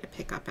always say, to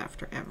pick up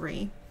after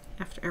every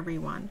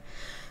one.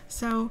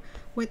 So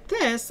with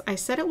this, I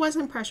said it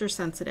wasn't pressure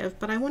sensitive,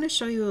 but I want to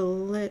show you a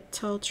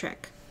little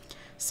trick.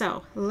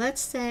 So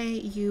let's say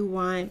you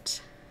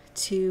want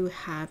to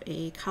have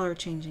a color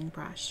changing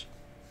brush.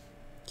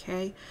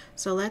 Okay,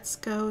 so let's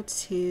go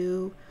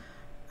to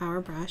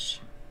our brush.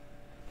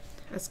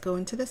 let's go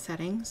into the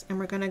settings, and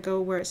we're going to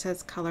go where it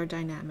says color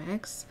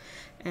dynamics,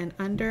 and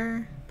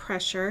under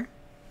pressure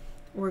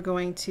we're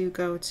going to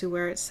go to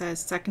where it says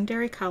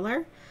secondary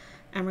color,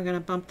 and we're going to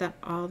bump that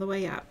all the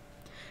way up.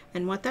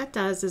 And what that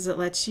does is it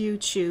lets you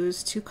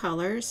choose 2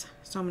 colors.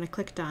 So I'm going to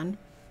click done,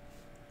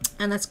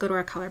 and let's go to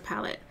our color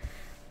palette.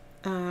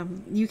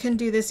 You can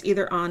do this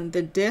either on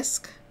the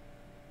disc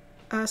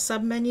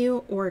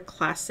submenu or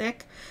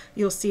classic.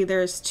 You'll see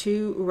there's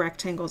 2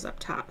 rectangles up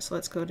top. So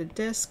let's go to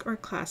disc or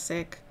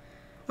classic.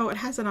 Oh, it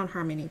has it on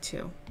harmony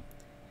too,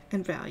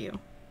 and value,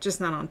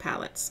 just not on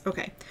palettes.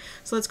 Okay,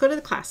 so let's go to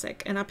the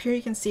classic, and up here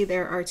you can see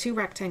there are 2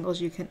 rectangles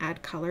you can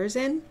add colors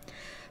in.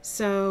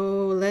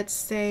 So let's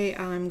say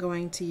I'm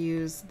going to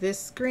use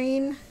this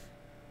green,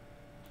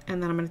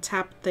 and then I'm going to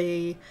tap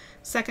the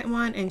second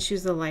one and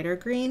choose the lighter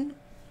green.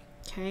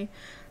 Okay,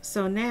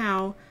 so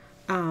now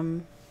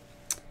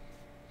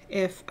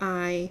if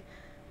I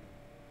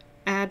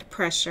add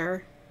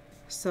pressure,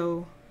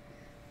 so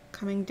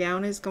coming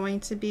down is going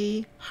to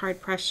be hard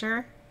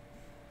pressure,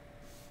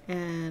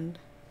 and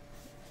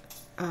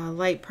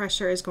light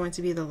pressure is going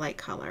to be the light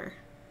color.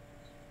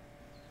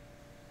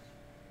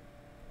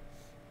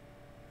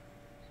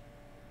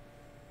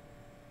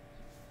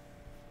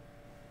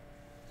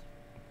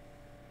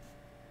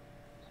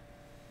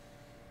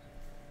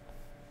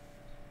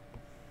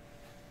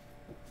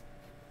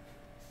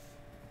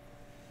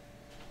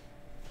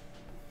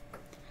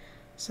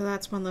 So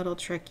that's one little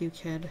trick you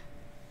could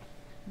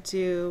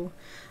do.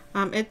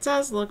 It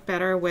does look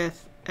better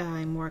with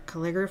a more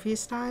calligraphy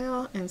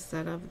style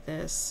instead of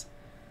this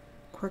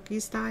quirky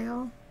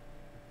style.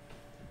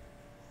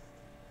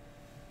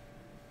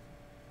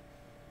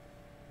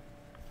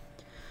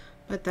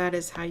 But that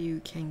is how you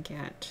can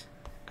get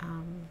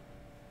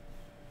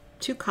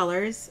 2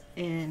 colors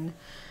in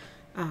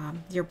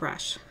your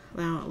brush.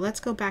 Now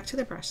let's go back to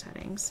the brush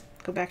settings,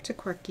 go back to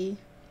quirky,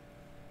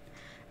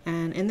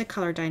 and in the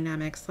color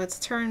dynamics, let's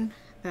turn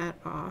that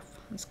off.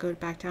 Let's go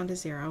back down to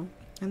 0.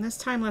 And this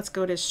time let's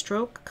go to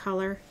stroke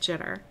color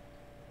jitter.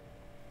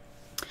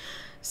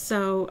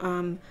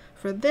 So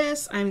for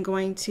this, I'm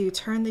going to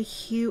turn the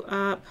hue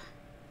up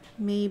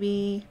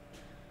maybe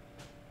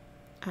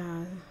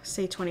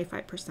say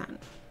 25%.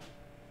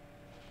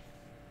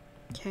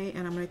 Okay,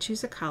 and I'm going to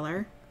choose a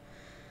color.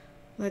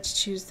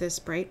 Let's choose this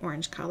bright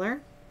orange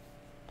color.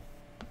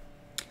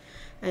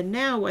 And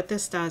now what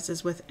this does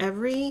is with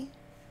every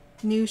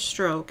new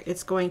stroke,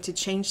 it's going to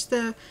change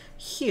the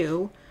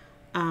hue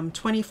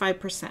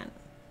 25%,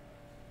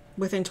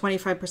 within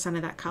 25%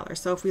 of that color.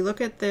 So if we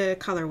look at the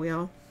color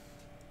wheel,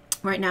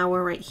 right now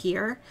we're right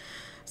here.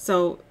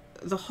 So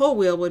the whole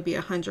wheel would be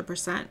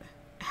 100%.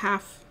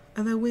 Half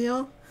of the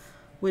wheel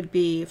would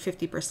be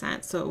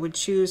 50%. So it would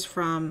choose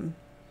from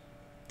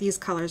these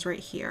colors right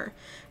here.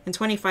 And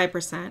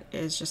 25%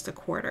 is just a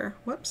quarter.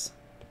 Whoops.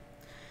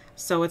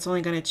 So it's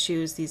only going to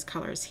choose these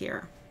colors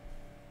here.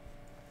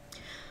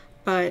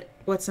 But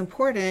what's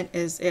important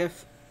is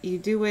if you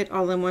do it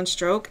all in one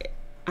stroke,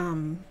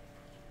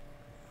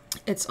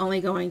 it's only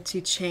going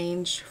to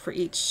change for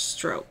each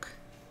stroke.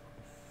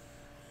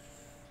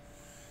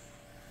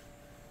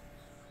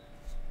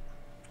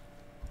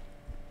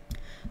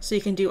 So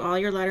you can do all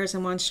your letters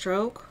in one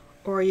stroke,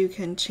 or you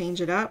can change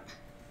it up.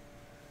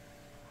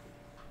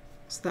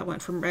 So that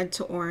went from red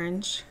to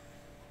orange,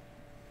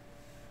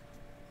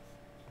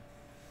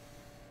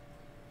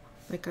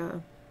 like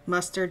a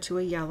mustard to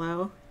a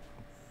yellow,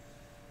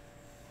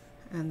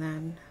 and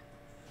then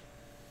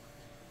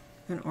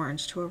an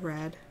orange to a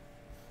red.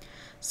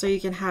 So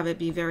you can have it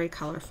be very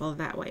colorful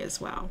that way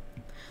as well.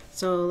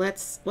 So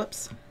let's,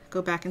 whoops,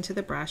 go back into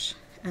the brush,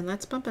 and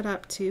let's bump it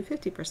up to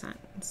 50%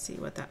 and see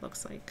what that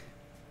looks like.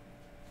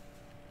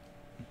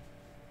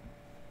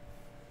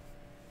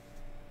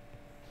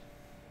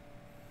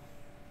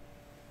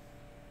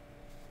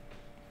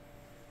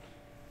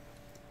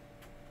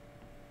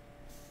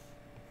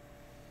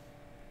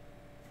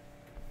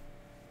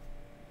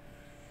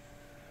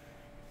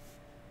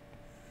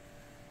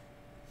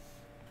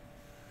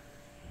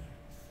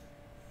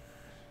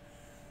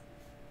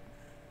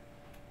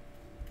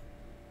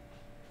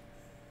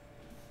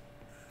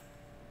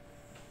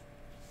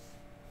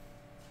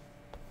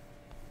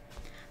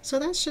 So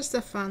that's just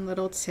a fun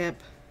little tip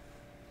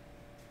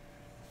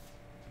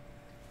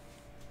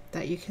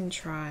that you can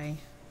try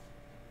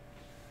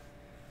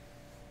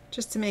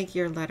just to make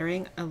your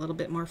lettering a little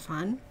bit more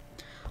fun.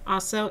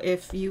 Also,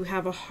 if you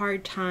have a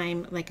hard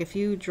time, like if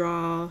you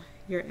draw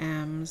your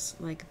M's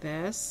like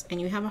this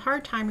and you have a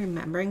hard time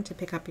remembering to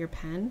pick up your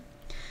pen,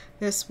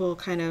 this will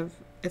kind of,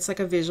 it's like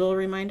a visual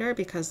reminder,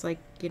 because like,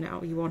 you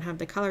know, you won't have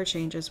the color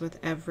changes with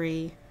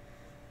every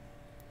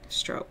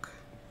stroke.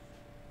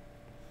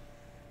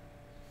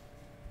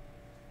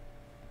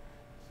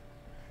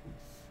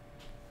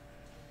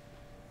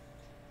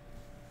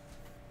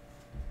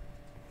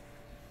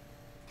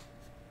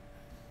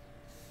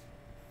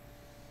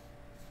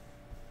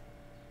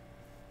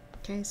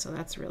 Okay, so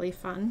that's really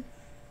fun.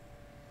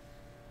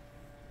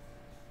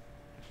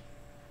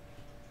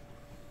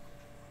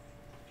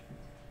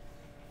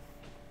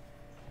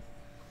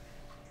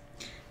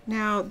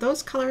 Now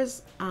those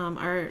colors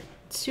are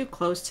too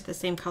close to the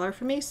same color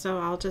for me, so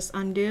I'll just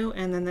undo,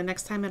 and then the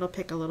next time it'll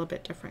pick a little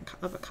bit different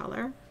of a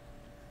color.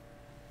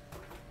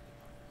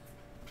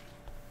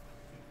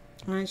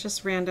 And it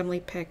just randomly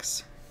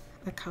picks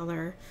a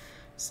color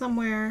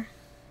somewhere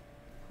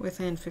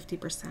within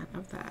 50%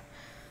 of that.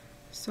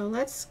 So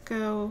let's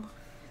go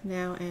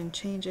now and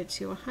change it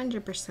to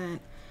 100%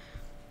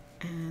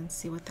 and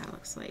see what that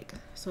looks like.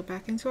 So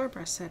back into our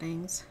brush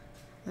settings,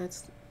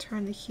 let's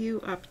turn the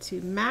hue up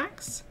to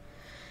max,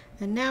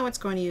 and now it's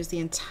going to use the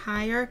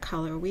entire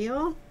color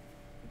wheel.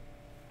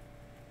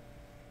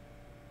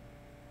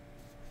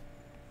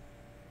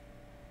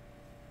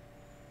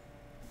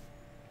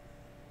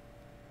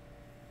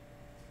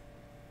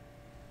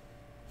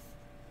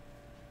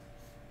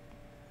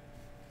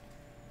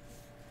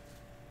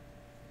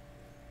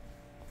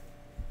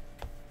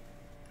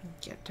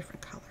 Get a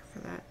different color for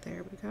that.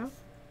 There we go.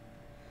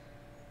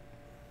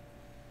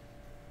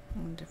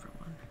 And a different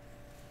one.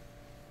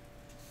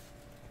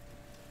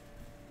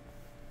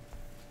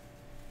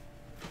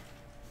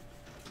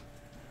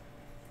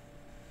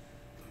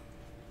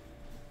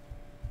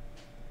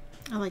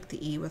 I like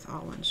the E with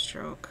all one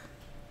stroke.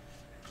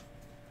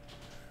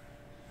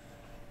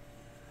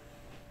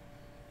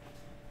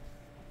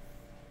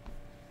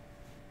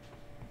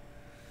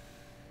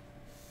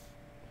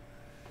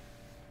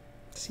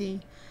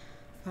 See?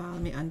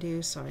 Let me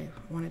undo, so I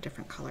want a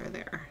different color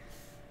there.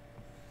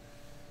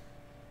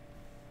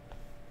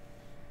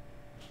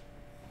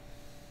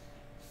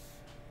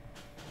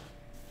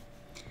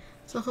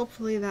 So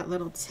hopefully that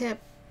little tip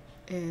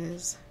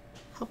is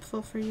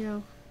helpful for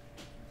you.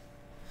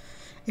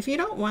 If you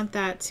don't want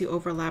that to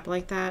overlap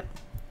like that,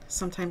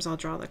 sometimes I'll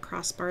draw the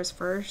crossbars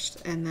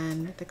first, and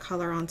then the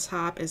color on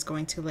top is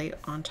going to lay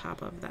on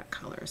top of that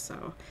color,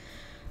 so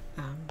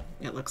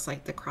it looks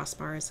like the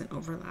crossbar isn't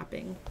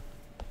overlapping.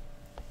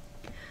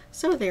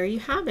 So there you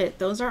have it.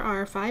 Those are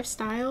our 5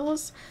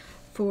 styles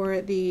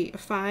for the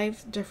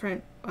 5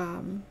 different,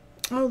 oh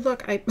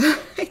look, I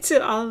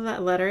did all of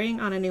that lettering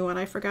on a new one.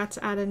 I forgot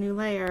to add a new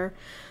layer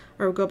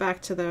or go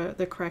back to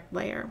the correct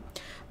layer.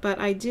 But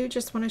I do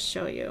just want to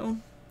show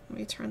you, let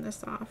me turn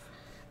this off,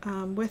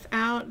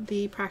 without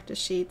the practice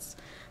sheets,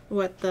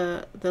 what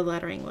the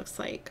lettering looks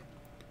like.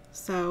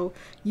 So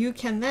you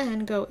can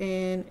then go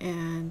in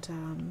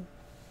and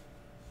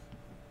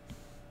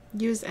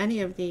use any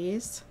of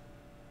these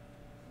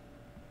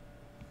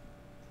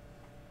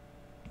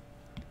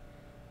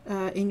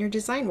in your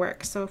design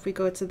work. So if we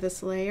go to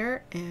this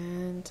layer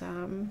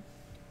and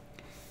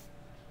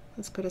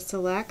let's go to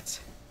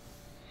select,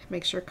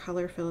 make sure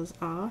color fill is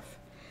off,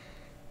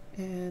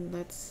 and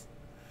let's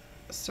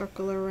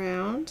circle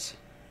around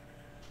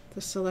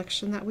the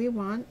selection that we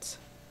want,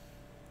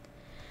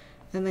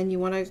 and then you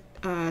want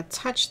to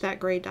touch that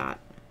gray dot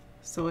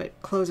so it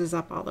closes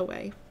up all the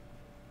way.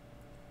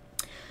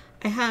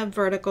 I have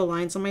vertical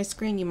lines on my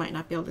screen, you might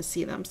not be able to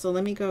see them, so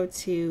let me go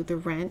to the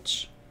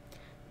wrench,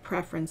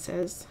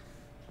 preferences,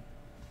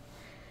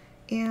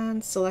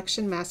 and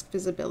selection mask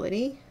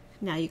visibility.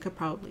 Now you could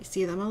probably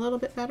see them a little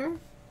bit better.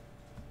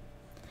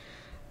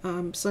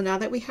 So now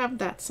that we have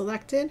that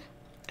selected,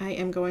 I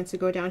am going to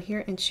go down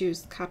here and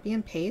choose copy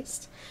and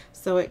paste.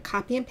 So it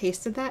copy and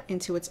pasted that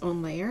into its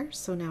own layer.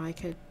 So now I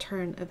could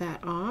turn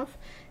that off,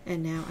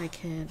 and now I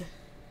could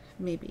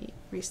maybe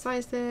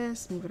resize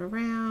this, move it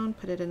around,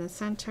 put it in the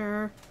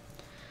center,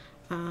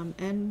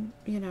 and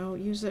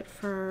use it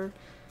for,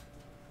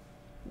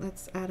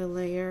 let's add a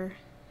layer,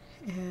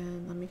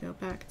 and let me go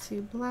back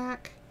to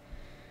black,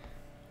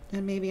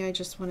 and maybe I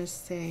just want to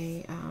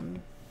say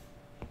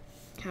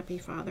Happy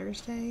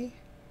Father's Day.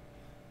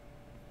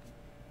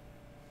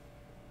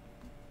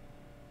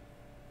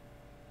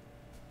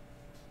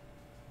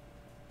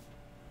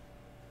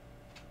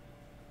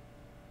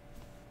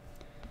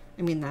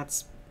 I mean,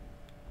 that's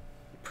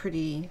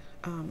pretty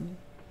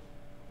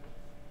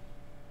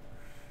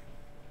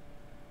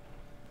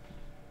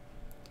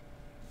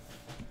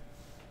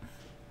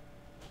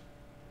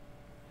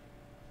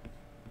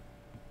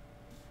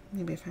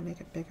maybe if I make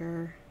it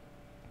bigger.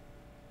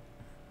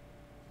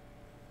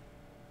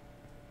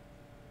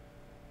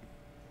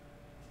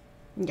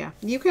 Yeah,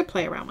 you could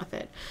play around with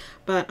it,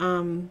 but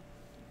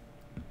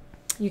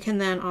you can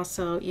then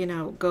also,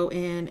 go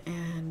in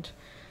and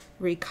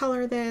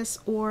recolor this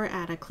or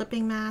add a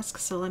clipping mask.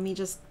 So let me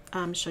just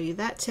show you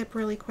that tip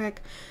really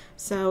quick.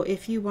 So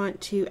if you want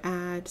to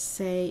add,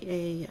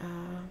 say,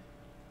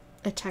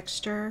 a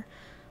texture,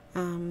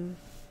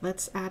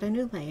 let's add a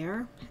new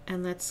layer,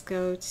 and let's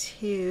go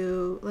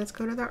to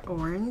the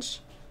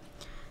orange,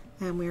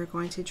 and we're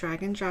going to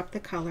drag and drop the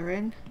color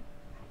in.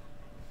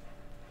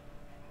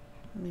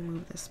 Let me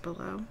move this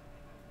below.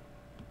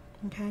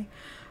 Okay,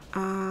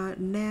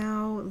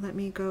 now let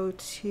me go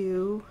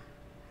to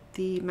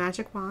the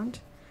magic wand,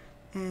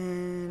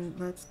 and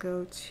let's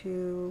go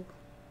to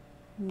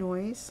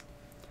noise.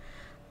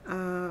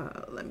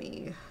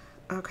 Okay,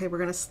 we're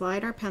going to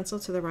slide our pencil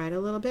to the right a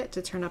little bit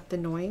to turn up the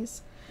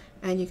noise,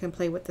 and you can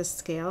play with the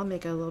scale,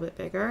 make it a little bit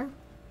bigger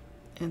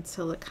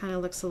until it kind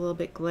of looks a little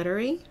bit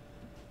glittery.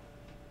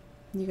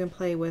 You can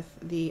play with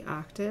the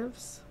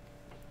octaves,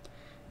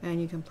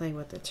 and you can play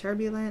with the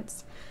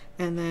turbulence,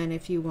 and then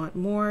if you want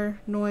more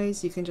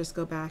noise, you can just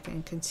go back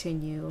and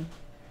continue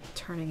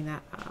turning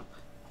that up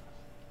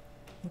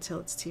until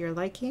it's to your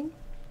liking.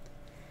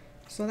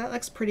 So that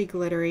looks pretty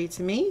glittery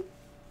to me.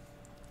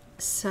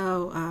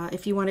 So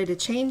if you wanted to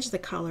change the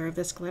color of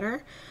this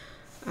glitter,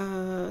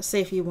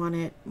 say if you want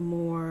it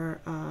more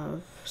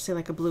of, say,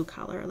 like a blue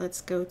color,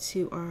 let's go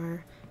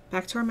to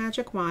back to our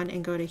magic wand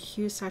and go to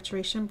hue,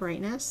 saturation,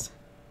 brightness,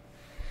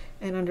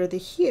 and under the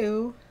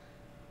hue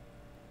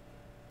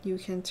you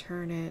can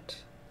turn it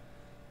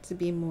to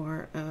be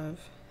more of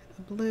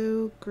a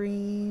blue,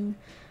 green,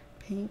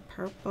 paint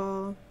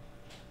purple.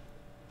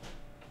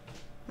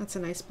 That's a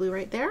nice blue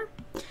right there.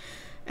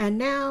 And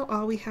now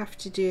all we have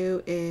to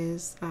do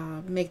is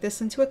make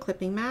this into a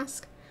clipping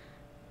mask.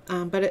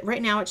 But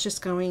right now it's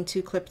just going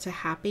to clip to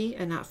happy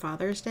and not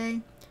Father's Day.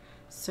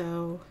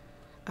 So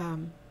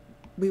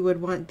we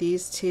would want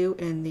these two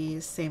in the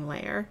same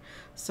layer.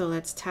 So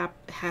let's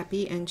tap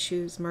happy and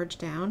choose merge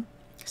down.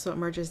 So it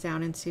merges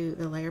down into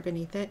the layer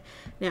beneath it.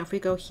 Now if we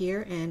go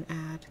here and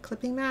add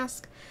clipping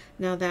mask,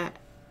 now that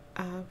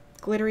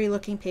glittery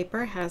looking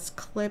paper has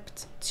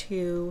clipped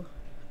to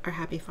our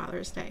Happy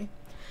Father's Day.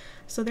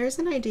 So there's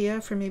an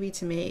idea for maybe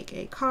to make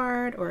a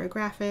card or a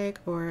graphic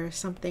or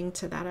something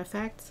to that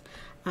effect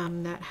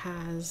that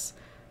has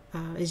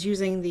is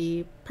using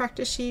the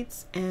practice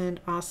sheets, and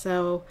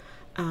also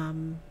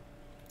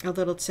a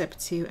little tip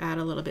to add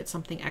a little bit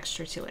something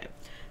extra to it.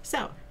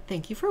 So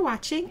thank you for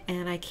watching,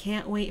 and I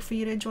can't wait for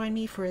you to join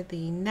me for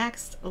the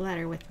next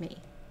letter with me.